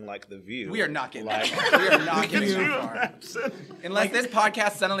something, like The View. We are not getting that far. We are not getting that far. Unless this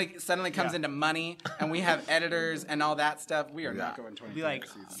podcast suddenly comes into money and we have editors and all that stuff, we are not going 26. Be like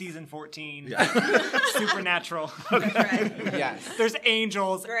season 14. Yeah. Supernatural. Right. Yes. There's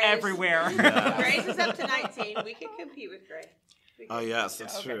angels everywhere. Yeah. Grace is up to 19. We can compete with Grace. Oh yes,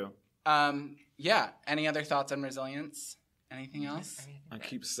 that's true. Any other thoughts on resilience? Anything else? I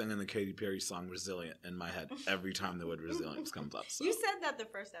keep singing the Katy Perry song "Resilient" in my head every time the word resilience comes up. So. You said that the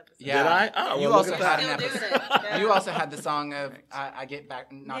first episode. Yeah. Did I? Oh, well, you also had an Still episode. doing it. You also had the song of I get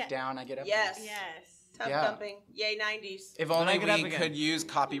back knocked down, I get up. Yes. Tough Yeah. thumping. Yay, 90s. If only we could use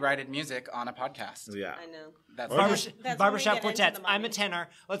copyrighted music on a podcast. Yeah. I know. That's Barbershop quartets. I'm a tenor.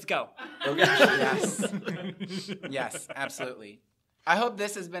 Let's go. Okay. Yes. Yes, absolutely. I hope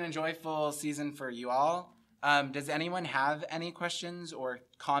this has been a joyful season for you all. Does anyone have any questions or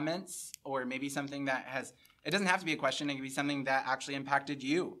comments, or maybe something that has? It doesn't have to be a question. It can be something that actually impacted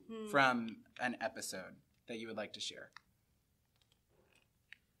you from an episode that you would like to share.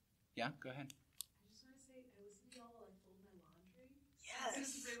 Yeah, go ahead. I just want to say I listened to y'all while I fold my laundry. Yes, this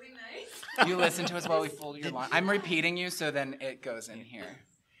is really nice. You listen to us while we fold your laundry. I'm repeating you, so then it goes in here.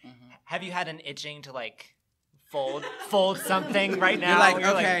 Mm-hmm. Have you had an itching to fold something right now?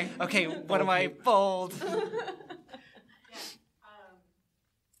 You're like, okay, what do I fold? I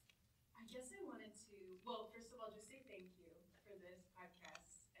guess I wanted to, well, first of all, just say thank you for this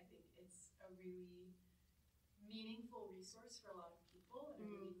podcast. I think it's a really meaningful resource for a lot of people and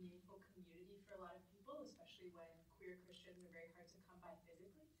a really meaningful community for a lot of people, especially when queer Christians are very hard to come by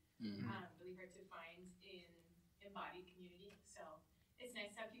physically, really hard to find in embodied community. So it's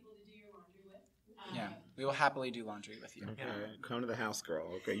nice to have people to do your laundry with. We will happily do laundry with you. Okay, come to the house,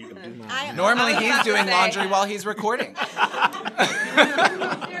 girl. Okay, you can do mine. Normally he's doing laundry while he's recording. There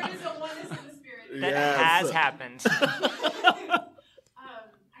is a oneness in the spirit. That has happened. I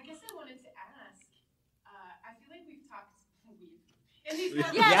guess I wanted to ask, I feel like we've talked, in these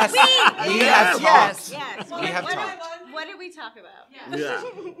Yes, podcasts. we have talked. Yes. We have talked. What did we talk about? Yeah.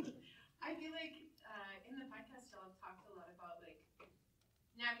 I feel like in the podcast y'all have talked a lot about like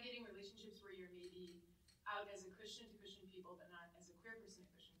navigating relationships where you're maybe out as a Christian to Christian people, but not as a queer person to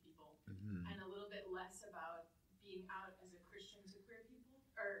Christian people, and a little bit less about being out as a Christian to queer people,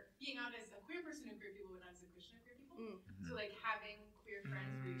 or being out as a queer person to queer people, but not as a Christian to queer people. So like having queer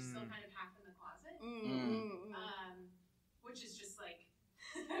friends where you're still kind of half in the closet, which is just like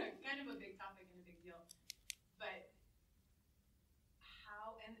kind of a big topic and a big deal.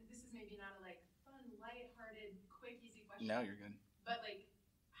 maybe not a like fun, lighthearted, quick, easy question. No, you're good. But like,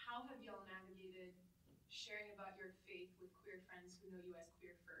 how have y'all navigated sharing about your faith with queer friends who know you as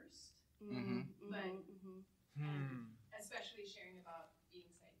queer first? But and especially sharing about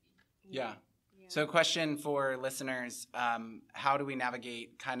being side B. Yeah. So, question for listeners: how do we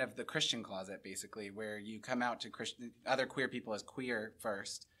navigate kind of the Christian closet, basically, where you come out to other queer people as queer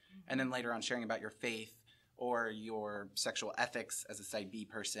first, and then later on sharing about your faith or your sexual ethics as a side B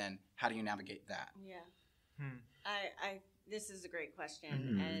person? How do you navigate that? Yeah. This is a great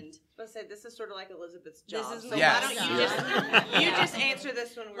question, and I was say this is sort of like Elizabeth's job. This is so yes. why don't you just answer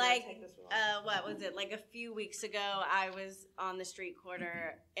this one? Like, what was it? Like a few weeks ago, I was on the street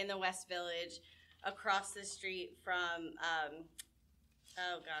corner in the West Village, across the street from,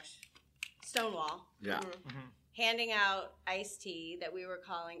 Stonewall. Yeah. Handing out iced tea that we were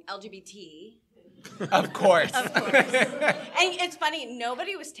calling LGBT. Of course. Of course. And it's funny,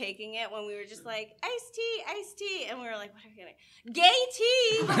 nobody was taking it when we were just like, iced tea. And we were like, what are we getting? Gay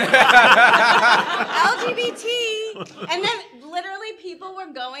tea! LGBT! And then literally people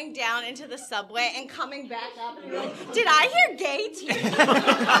were going down into the subway and coming back up and like, did I hear gay tea?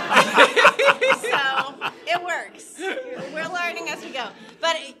 So it works. We're learning as we go.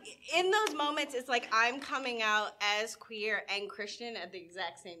 But in those moments, it's like I'm coming out as queer and Christian at the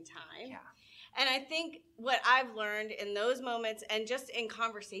exact same time. Yeah. And I think what I've learned in those moments and just in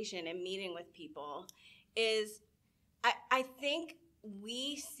conversation and meeting with people is I think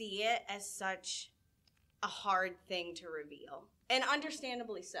we see it as such a hard thing to reveal. And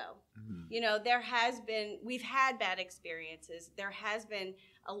understandably so. You know, we've had bad experiences. There has been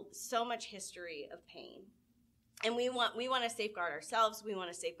so much history of pain. And we want to safeguard ourselves. We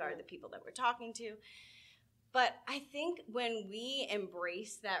want to safeguard the people that we're talking to. But I think when we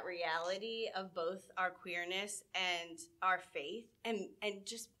embrace that reality of both our queerness and our faith and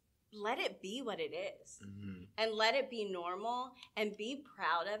just let it be what it is and let it be normal and be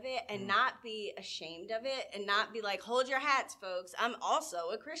proud of it and not be ashamed of it and not be like, hold your hats, folks, I'm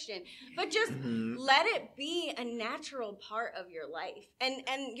also a Christian. But just let it be a natural part of your life. And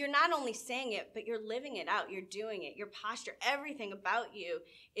you're not only saying it, but you're living it out. You're doing it. Your posture, everything about you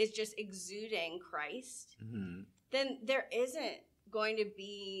is just exuding Christ. Then there isn't going to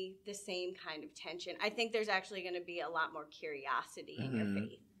be the same kind of tension. I think there's actually going to be a lot more curiosity in your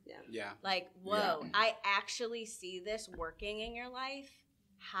faith. Yeah. Like, whoa, I actually see this working in your life.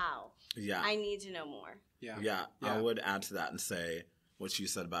 How? Yeah. I need to know more. Yeah. I would add to that and say what you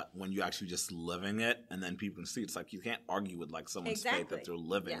said about when you actually just living it and then people can see it's like you can't argue with like someone's faith that they're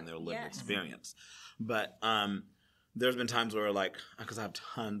living in their lived experience. But there's been times where like, because I have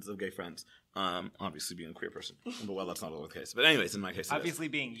tons of gay friends, obviously being a queer person, but well, that's not always the case. But anyways, in my case, obviously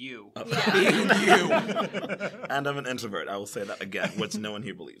being you. Being you. And I'm an introvert. I will say that again, which no one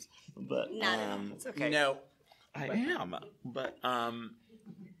here believes. But it's okay. No, I am. But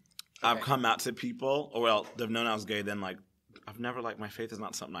I've come out to people, or well, they've known I was gay. Then like, I've never like my faith is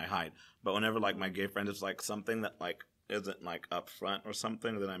not something I hide. But whenever like my gay friend is like something that like isn't like up front or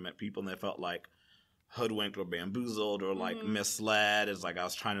something, then I met people and they felt like hoodwinked or bamboozled or like misled. It's like I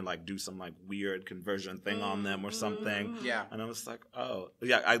was trying to like do some like weird conversion thing on them or something. Yeah. And I was like, oh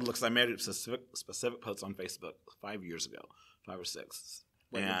yeah. I made a specific post on Facebook 5 years ago, 5 or 6.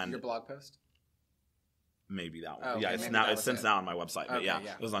 Wait, and your blog post? Maybe that one. Oh, okay, yeah, it's since now on my website. But okay, yeah,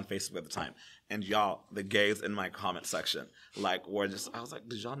 it was on Facebook at the time. And y'all, the gays in my comment section, like were just, I was like,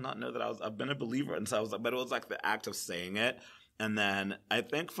 did y'all not know that I've been a believer? And so I was like, but it was like the act of saying it. And then I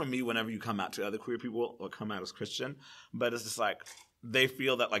think for me, whenever you come out to other queer people or come out as Christian, but it's just like they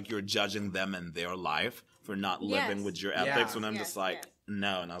feel that like you're judging them and their life for not living with your ethics. When I'm just like,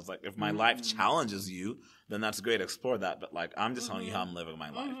 no. And I was like, if my life challenges you, then that's great. Explore that. But like, I'm just telling you how I'm living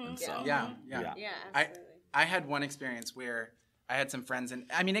my life. And so, yeah. Absolutely. I had one experience where I had some friends, and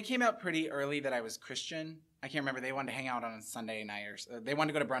I mean, it came out pretty early that I was Christian. I can't remember. They wanted to hang out on a Sunday night, or they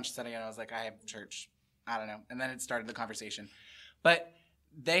wanted to go to brunch Sunday, and I was like, I have church. I don't know. And then it started the conversation. But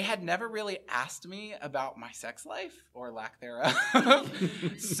they had never really asked me about my sex life or lack thereof.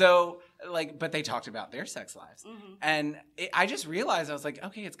 So, like, but they talked about their sex lives. And I just realized, I was like,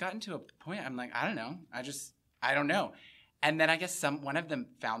 okay, it's gotten to a point. I'm like, I don't know. I don't know. And then I guess one of them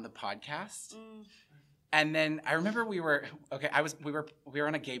found the podcast. And then I remember we were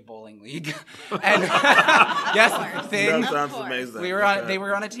on a gay bowling league. And yes, thing. That sounds amazing. They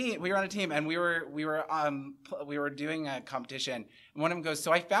were on a team, and we were doing a competition. And one of them goes,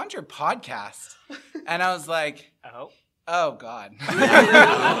 "So I found your podcast," and I was like, "Oh." Oh, God.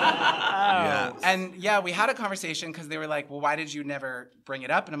 Yeah. And yeah, we had a conversation because they were like, well, why did you never bring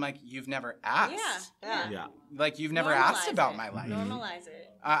it up? And I'm like, you've never asked. Yeah. Like, you've never Normalize asked about it. my life. Normalize it.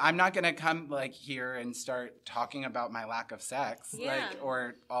 I'm not going to come like here and start talking about my lack of sex, Yeah.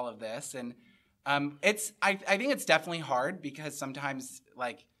 or all of this. And I think it's definitely hard because sometimes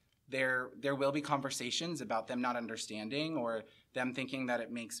like there will be conversations about them not understanding or them thinking that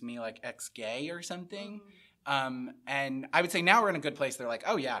it makes me like ex-gay or something. And I would say now we're in a good place. They're like,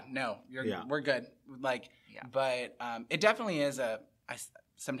 oh yeah, no, we're good. Like, but it definitely is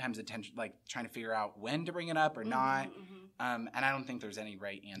sometimes a tension, like trying to figure out when to bring it up or not. And I don't think there's any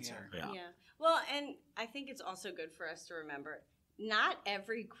right answer. Yeah. Well, and I think it's also good for us to remember not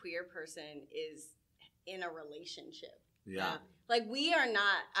every queer person is in a relationship. Yeah. Like we are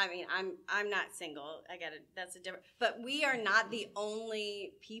not, I mean, I'm not single. That's a different, but we are not the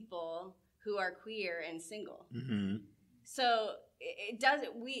only people who are queer and single. Mm-hmm. So it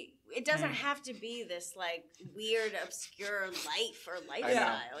doesn't have to be this like weird, obscure life or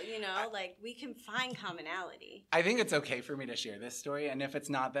lifestyle, you know? Like we can find commonality. I think it's okay for me to share this story, and if it's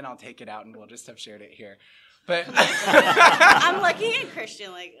not, then I'll take it out and we'll just have shared it here. But I'm looking at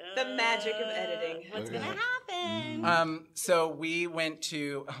Christian like the magic of editing. What's gonna happen? So we went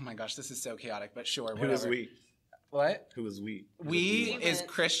to. Oh my gosh, this is so chaotic. But sure, whatever. Who is we? What? Who is we? We is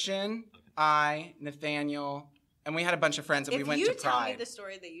Christian, I, Nathaniel, and we had a bunch of friends, and we went to Pride. If you tell me the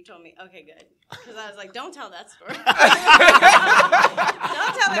story that you told me, okay, good. Because I was like, don't tell that story. Don't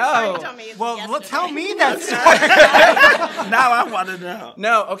tell that story you told me yesterday. Tell me that story. Now I want to know.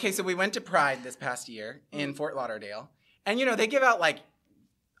 No, okay, so we went to Pride this past year in Fort Lauderdale. And, you know, they give out, like,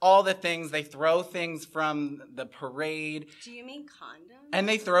 all the things. They throw things from the parade. Do you mean condoms? And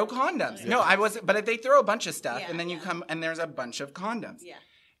they throw condoms. No, I wasn't. But they throw a bunch of stuff, and then you yeah. come, and there's a bunch of condoms. Yeah.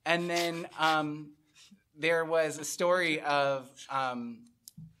 And then there was a story of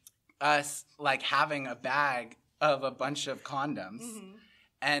us, like, having a bag of a bunch of condoms. Mm-hmm.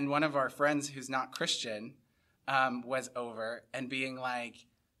 And one of our friends who's not Christian was over and being like,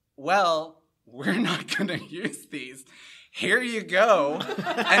 well, we're not going to use these. Here you go.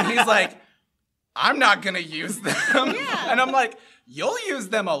 And he's like, I'm not going to use them. Yeah. And I'm like, you'll use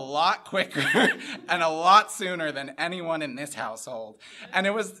them a lot quicker and a lot sooner than anyone in this household. And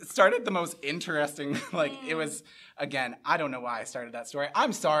it started the most interesting, like, it was, again, I don't know why I started that story.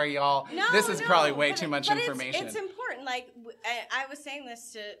 I'm sorry, y'all. This is probably way too much information. It's important. Like, I was saying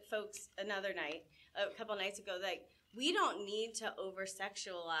this to folks another night, a couple nights ago, like, we don't need to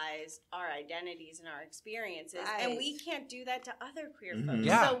over-sexualize our identities and our experiences. Right. And we can't do that to other queer folks.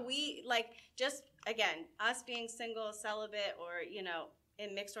 Yeah. So we, like, just, again, us being single, celibate, or, you know,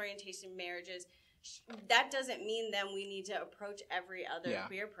 in mixed orientation marriages, that doesn't mean then we need to approach every other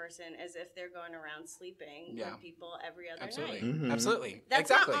queer person as if they're going around sleeping with people every other night. Mm-hmm. Absolutely. That's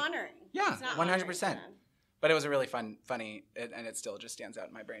exactly. not honoring. Yeah, it's not 100%. But it was a really funny, and it still just stands out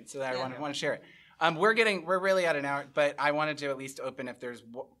in my brain. So I want to share it. We're really at an hour, but I wanted to at least open if there's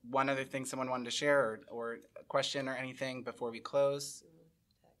one other thing someone wanted to share or a question or anything before we close.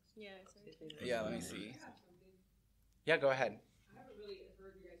 Yeah, let me see. Yeah, go ahead. I haven't really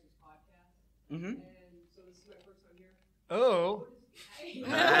heard you guys' podcast, and so this is my first time here. Oh.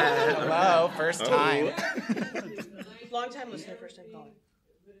 Hello, first time. Long time listener, first time caller.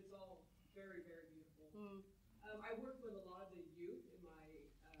 But it's all very, very beautiful. I work with a lot of the youth in my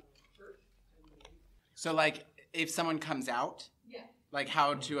church. So, like, if someone comes out, like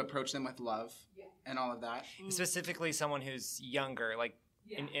how to approach them with love and all of that. Specifically, someone who's younger, like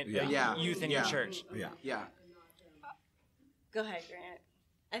in youth in your church. Yeah. Go ahead, Grant.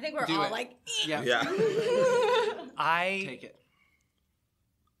 I think we're all like, Yeah. Take it.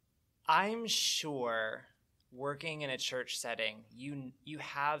 I'm sure working in a church setting, you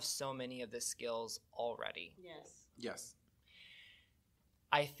have so many of the skills already. Yes.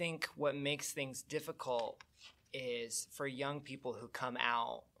 I think what makes things difficult is for young people who come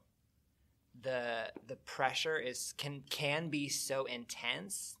out, the pressure can be so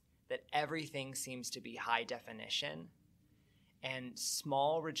intense that everything seems to be high definition, and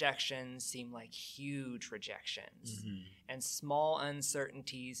small rejections seem like huge rejections, and small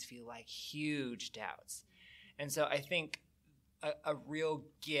uncertainties feel like huge doubts. And so I think a real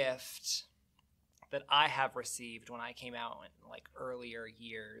gift that I have received when I came out in like earlier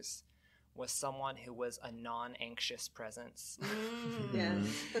years was someone who was a non-anxious presence,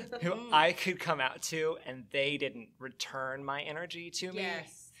 who I could come out to and they didn't return my energy to me.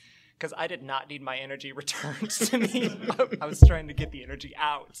 Because I did not need my energy returned to me. I was trying to get the energy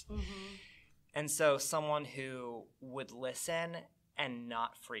out. And so someone who would listen and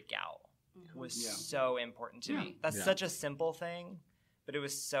not freak out. was so important to me. That's such a simple thing, but it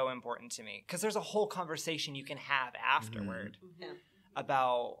was so important to me because there's a whole conversation you can have afterward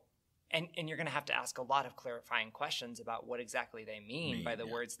about, and you're going to have to ask a lot of clarifying questions about what exactly they mean by the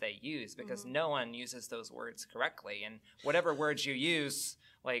words they use, because no one uses those words correctly, and whatever words you use,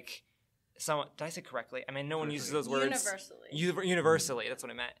 like, someone, did I say correctly? I mean, no one uses those words universally. That's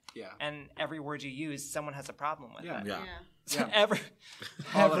what I meant. Yeah. And every word you use, someone has a problem with it. Every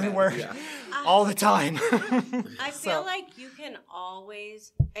word, all the time. I feel like you can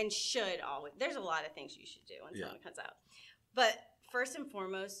always and should always. There's a lot of things you should do when someone comes out, but first and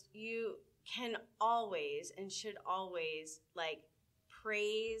foremost, you can always and should always like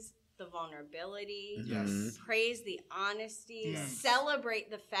praise the vulnerability, praise the honesty, celebrate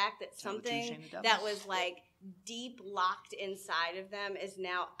the fact that something that was like deep locked inside of them is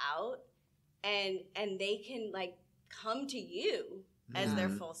now out, and they can like come to you as their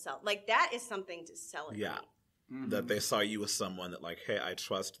full self. Like that is something to celebrate. Yeah. That they saw you as someone that like, hey, I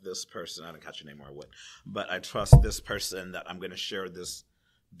trust this person. I don't catch your name or I would, but I trust this person that I'm going to share this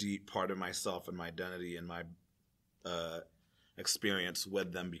deep part of myself and my identity and my experience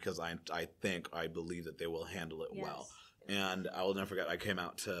with them because I believe that they will handle it well. And I will never forget, I came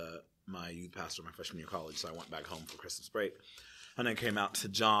out to my youth pastor my freshman year of college, so I went back home for Christmas break. And I came out to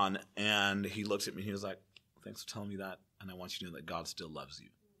John, and he looked at me and he was like, thanks for telling me that, and I want you to know that God still loves you.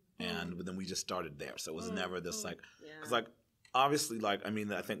 And then we just started there. So it was never this like, because like, obviously, like, I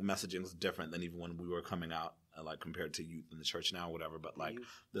mean, I think messaging is different than even when we were coming out, like compared to youth in the church now or whatever. But like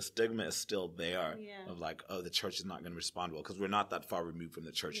the stigma is still there of like, oh, the church is not going to respond well because we're not that far removed from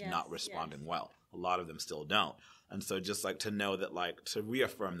the church not responding well. A lot of them still don't. And so just like to know that like, to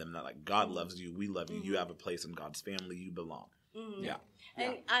reaffirm them that like God loves you, we love you, you have a place in God's family, you belong.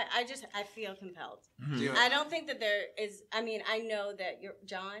 And I feel compelled. I don't think that there is, I mean, I know that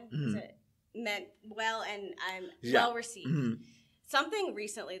John is it meant well and I'm well received. Something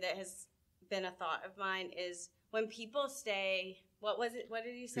recently that has been a thought of mine is when people say, what was it? What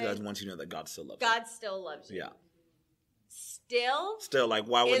did he say? I want you to know that God still loves you. God still loves you. Still, like,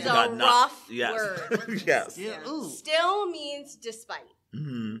 why would is God a not? rough word. Still means despite.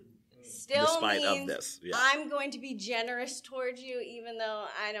 Still despite means of this. I'm going to be generous towards you even though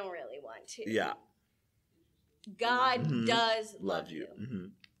I don't really want to. God does love you.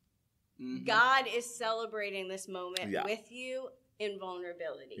 God is celebrating this moment with you in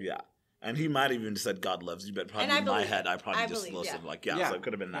vulnerability. And he might have even said God loves you, but probably in my head I probably just listened like, so it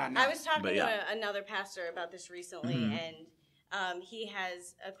could have been that. I was talking to another pastor about this recently, and he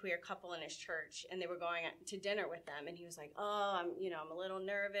has a queer couple in his church, and they were going to dinner with them, and he was like, I'm a little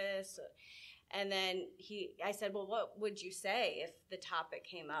nervous. And then I said, well, what would you say if the topic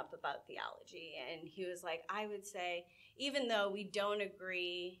came up about theology? And he was like, I would say, even though we don't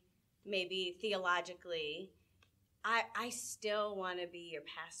agree maybe theologically, I still want to be your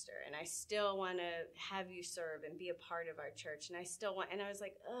pastor, and I still want to have you serve and be a part of our church, and I still want, and I was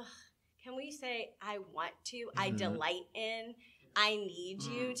like, can we say I want to, I delight in, I need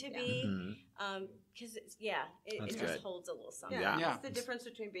you to be, because it just holds a little something. It's the difference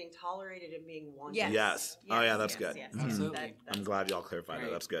between being tolerated and being wanted. Yes. Oh yeah, that's good. Absolutely. I'm glad y'all clarified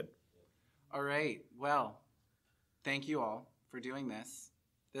that. That's good. All right. Well, thank you all for doing this.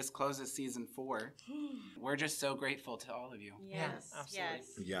 This closes season 4. We're just so grateful to all of you.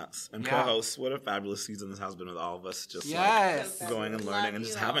 Yes. And co-hosts, what a fabulous season this has been with all of us. Just like going and learning and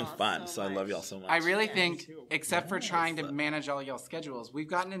just having fun. So I love y'all so much. I really think, except for trying to manage all y'all's schedules, we've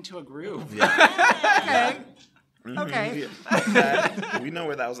gotten into a groove. Okay. We know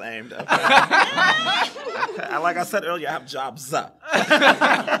where that was aimed. Okay. Like I said earlier, I have jobs.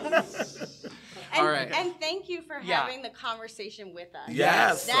 All right. And thank you for having the conversation with us.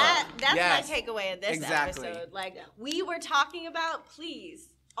 Yes. That's my takeaway of this episode. Like, we were talking about, please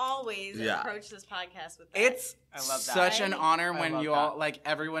always approach this podcast with that. It's such an honor when you all, like,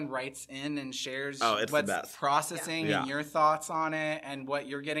 everyone writes in and shares what's processing and your thoughts on it and what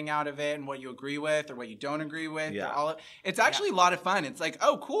you're getting out of it and what you agree with or what you don't agree with. It's actually a lot of fun. It's like,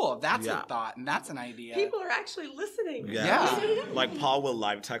 oh, cool, that's a thought and that's an idea. People are actually listening. Like, Paul will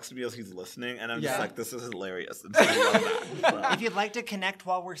live text me as he's listening, and I'm just like, this is hilarious. And so I love that. So. If you'd like to connect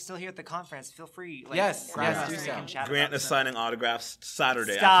while we're still here at the conference, feel free. Like, do so. Grant is signing autographs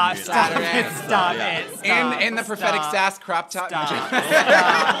Saturday. Stop it. In the prophetic sass crop top. Stop.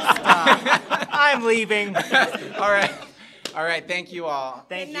 I'm leaving. All right. Thank you all.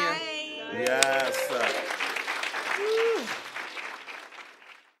 Thank you. Yes.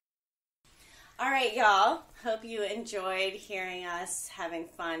 All right, y'all. Hope you enjoyed hearing us having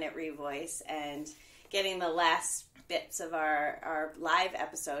fun at Revoice. And getting the last bits of our live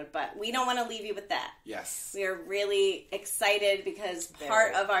episode, but we don't want to leave you with that. Yes. We are really excited because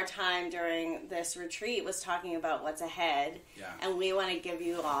part of our time during this retreat was talking about what's ahead. Yeah. And we want to give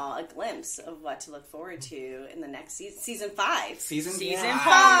you all a glimpse of what to look forward to in the next season. Season 5. Season 5.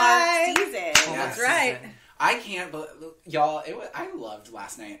 Hallmark season. Yes. That's right. I can't believe, y'all, I loved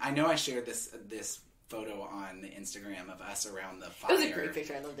last night. I know I shared this photo on the Instagram of us around the fire. It was a great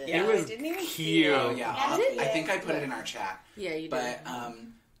picture. I loved it. It was didn't even cute. Oh, yeah. I think I put it in our chat. Yeah, you did.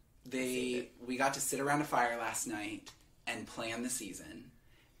 But we got to sit around a fire last night and plan the season.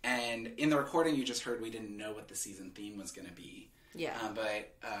 And in the recording you just heard, we didn't know what the season theme was going to be. Yeah.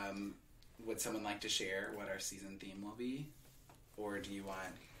 But would someone like to share what our season theme will be? Or do you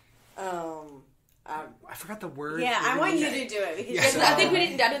want... I forgot the word. Yeah, I want you to do it because I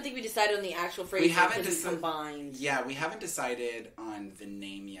don't think we decided on the actual phrase. We haven't because we combined. Yeah, we haven't decided on the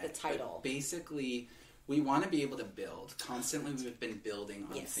name yet. The title. But basically, we want to be able to build. Constantly, we've been building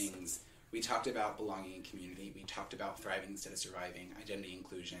on things. We talked about belonging in community. We talked about thriving instead of surviving, identity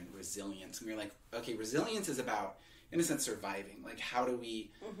inclusion, resilience. And we were like, okay, resilience is about, in a sense, surviving. Like, how do we,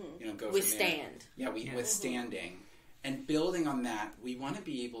 go withstand? From there? Yeah, withstanding. And building on that, we want to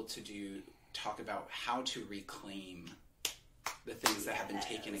be able to talk about how to reclaim the things that have been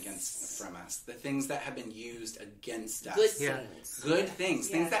taken from us, the things that have been used against us. Good things.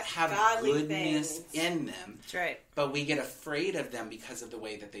 Things that have godly goodness things in them. That's right. But we get afraid of them because of the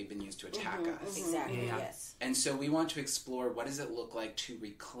way that they've been used to attack us. Exactly, yes. And so we want to explore what does it look like to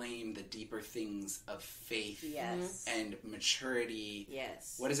reclaim the deeper things of faith and maturity.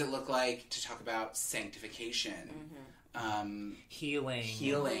 Yes. What does it look like to talk about sanctification?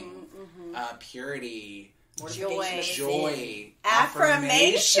 Healing, purity, joy,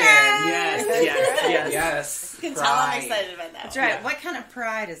 affirmation. Yes. You can tell I'm excited about that. That's right. What kind of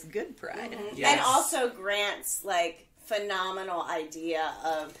pride is good pride? And also Grant's phenomenal idea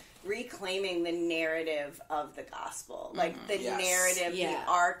of reclaiming the narrative of the gospel, the narrative, the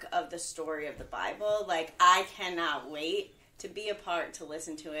arc of the story of the Bible. I cannot wait to be a part, to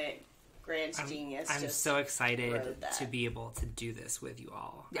listen to it. Grant's genius. I'm so excited to be able to do this with you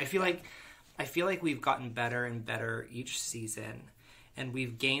all. I feel like we've gotten better and better each season, and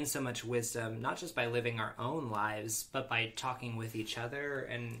we've gained so much wisdom, not just by living our own lives, but by talking with each other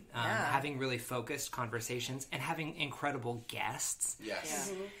and having really focused conversations and having incredible guests.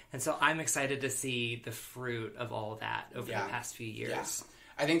 Yes. And so I'm excited to see the fruit of all of that over the past few years.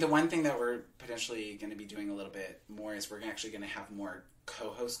 Yeah. I think the one thing that we're potentially going to be doing a little bit more is we're actually going to have more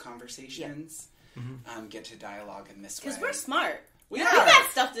co-host conversations, get to dialogue in this way. Because we're smart. We got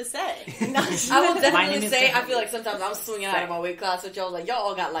stuff to say. I will definitely say, I feel like sometimes I'm swinging out of my weight class with y'all. Y'all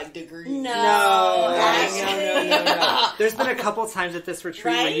all got degrees. No. There's been a couple times at this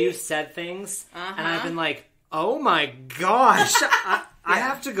retreat where you've said things, and I've been like, oh my gosh, I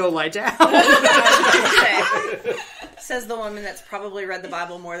have to go lie down. Says the woman that's probably read the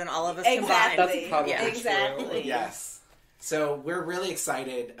Bible more than all of us combined. That's probably true. Yes. So we're really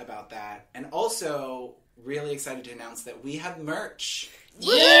excited about that. And also really excited to announce that we have merch. Merch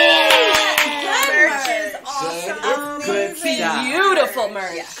is awesome. Good beautiful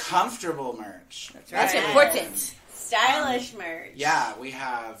merch. Comfortable merch. That's important. Stylish merch. Yeah, we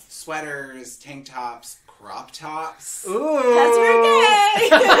have sweaters, tank tops, crop tops. Ooh. That's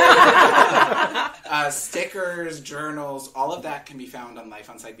okay. Stickers, journals, all of that can be found on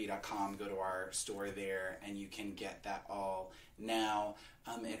lifeonsideb.com. Go to our store there and you can get that all now.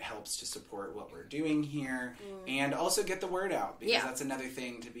 It helps to support what we're doing here and also get the word out because that's another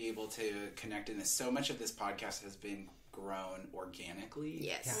thing to be able to connect in this. So much of this podcast has been grown organically.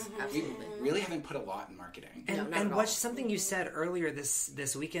 Yes, absolutely. We really haven't put a lot in marketing. And what something you said earlier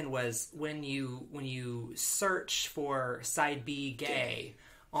this weekend was when you search for side B gay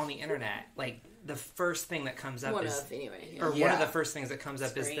on the internet, the first thing that comes up one of the first things that comes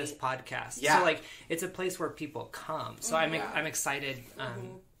up is this podcast. Yeah. So it's a place where people come. So I'm excited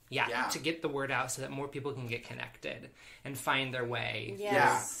to get the word out so that more people can get connected and find their way.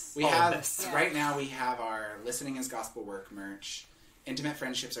 Yes. We have right now we have our Listening is Gospel Work merch. Intimate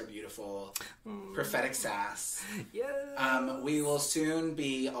friendships are beautiful. Prophetic sass. Yes. We will soon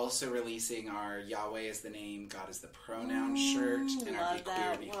be also releasing our Yahweh is the name, God is the pronoun shirt, and our Be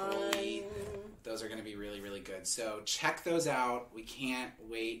Queer, Be Holy. Those are going to be really, really good. So check those out. We can't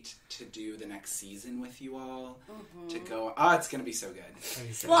wait to do the next season with you all. To go. Oh, it's going to be so good.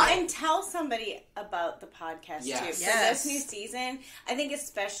 And tell somebody about the podcast too. For this new season, I think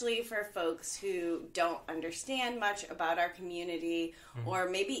especially for folks who don't understand much about our community or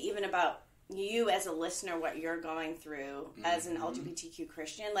maybe even about you as a listener, what you're going through as an LGBTQ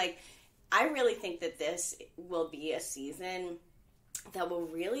Christian, I really think that this will be a season that will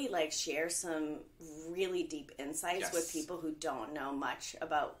really like share some really deep insights with people who don't know much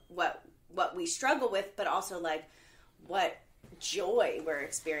about what we struggle with, but also like what joy we're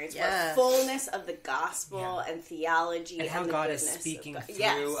experiencing, what fullness of the gospel and theology, and how God is speaking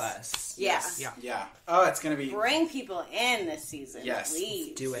through us. Yeah. Oh, it's gonna be bring people in this season. Yes,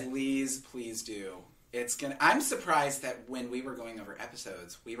 please do it. Please do. It's gonna. I'm surprised that when we were going over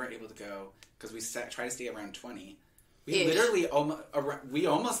episodes, we were able to go because we try to stay around 20. We literally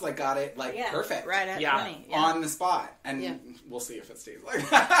almost like got it like perfect right at 20 on the spot, and we'll see if it stays like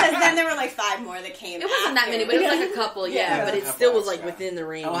that. Because then there were like 5 more that came. It wasn't that many, but it was like a couple, but it still was like within the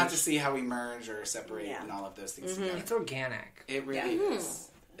range. I'll have to see how we merge or separate and all of those things together. It's organic. It really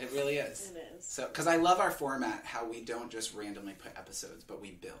is. It really is. It is. So, because I love our format, how we don't just randomly put episodes, but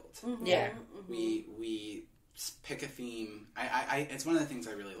we build. We pick a theme. I it's one of the things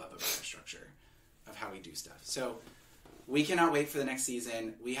I really love about our structure of how we do stuff. So. We cannot wait for the next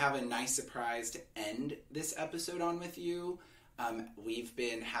season. We have a nice surprise to end this episode on with you. We've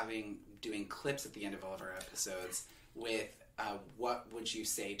been doing clips at the end of all of our episodes with what would you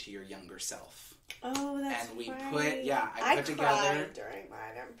say to your younger self? Oh, that's and we right. I put together cried during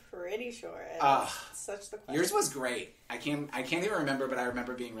mine. I'm pretty sure it was such the question. Yours was great. I can't even remember, but I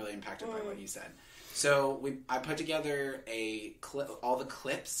remember being really impacted by what you said. So I put together all the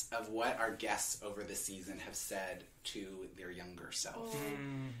clips of what our guests over the season have said to their younger self.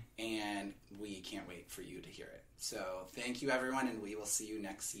 And we can't wait for you to hear it. So thank you, everyone, and we will see you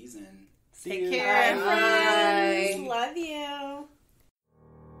next season. Take care, friends. Love you.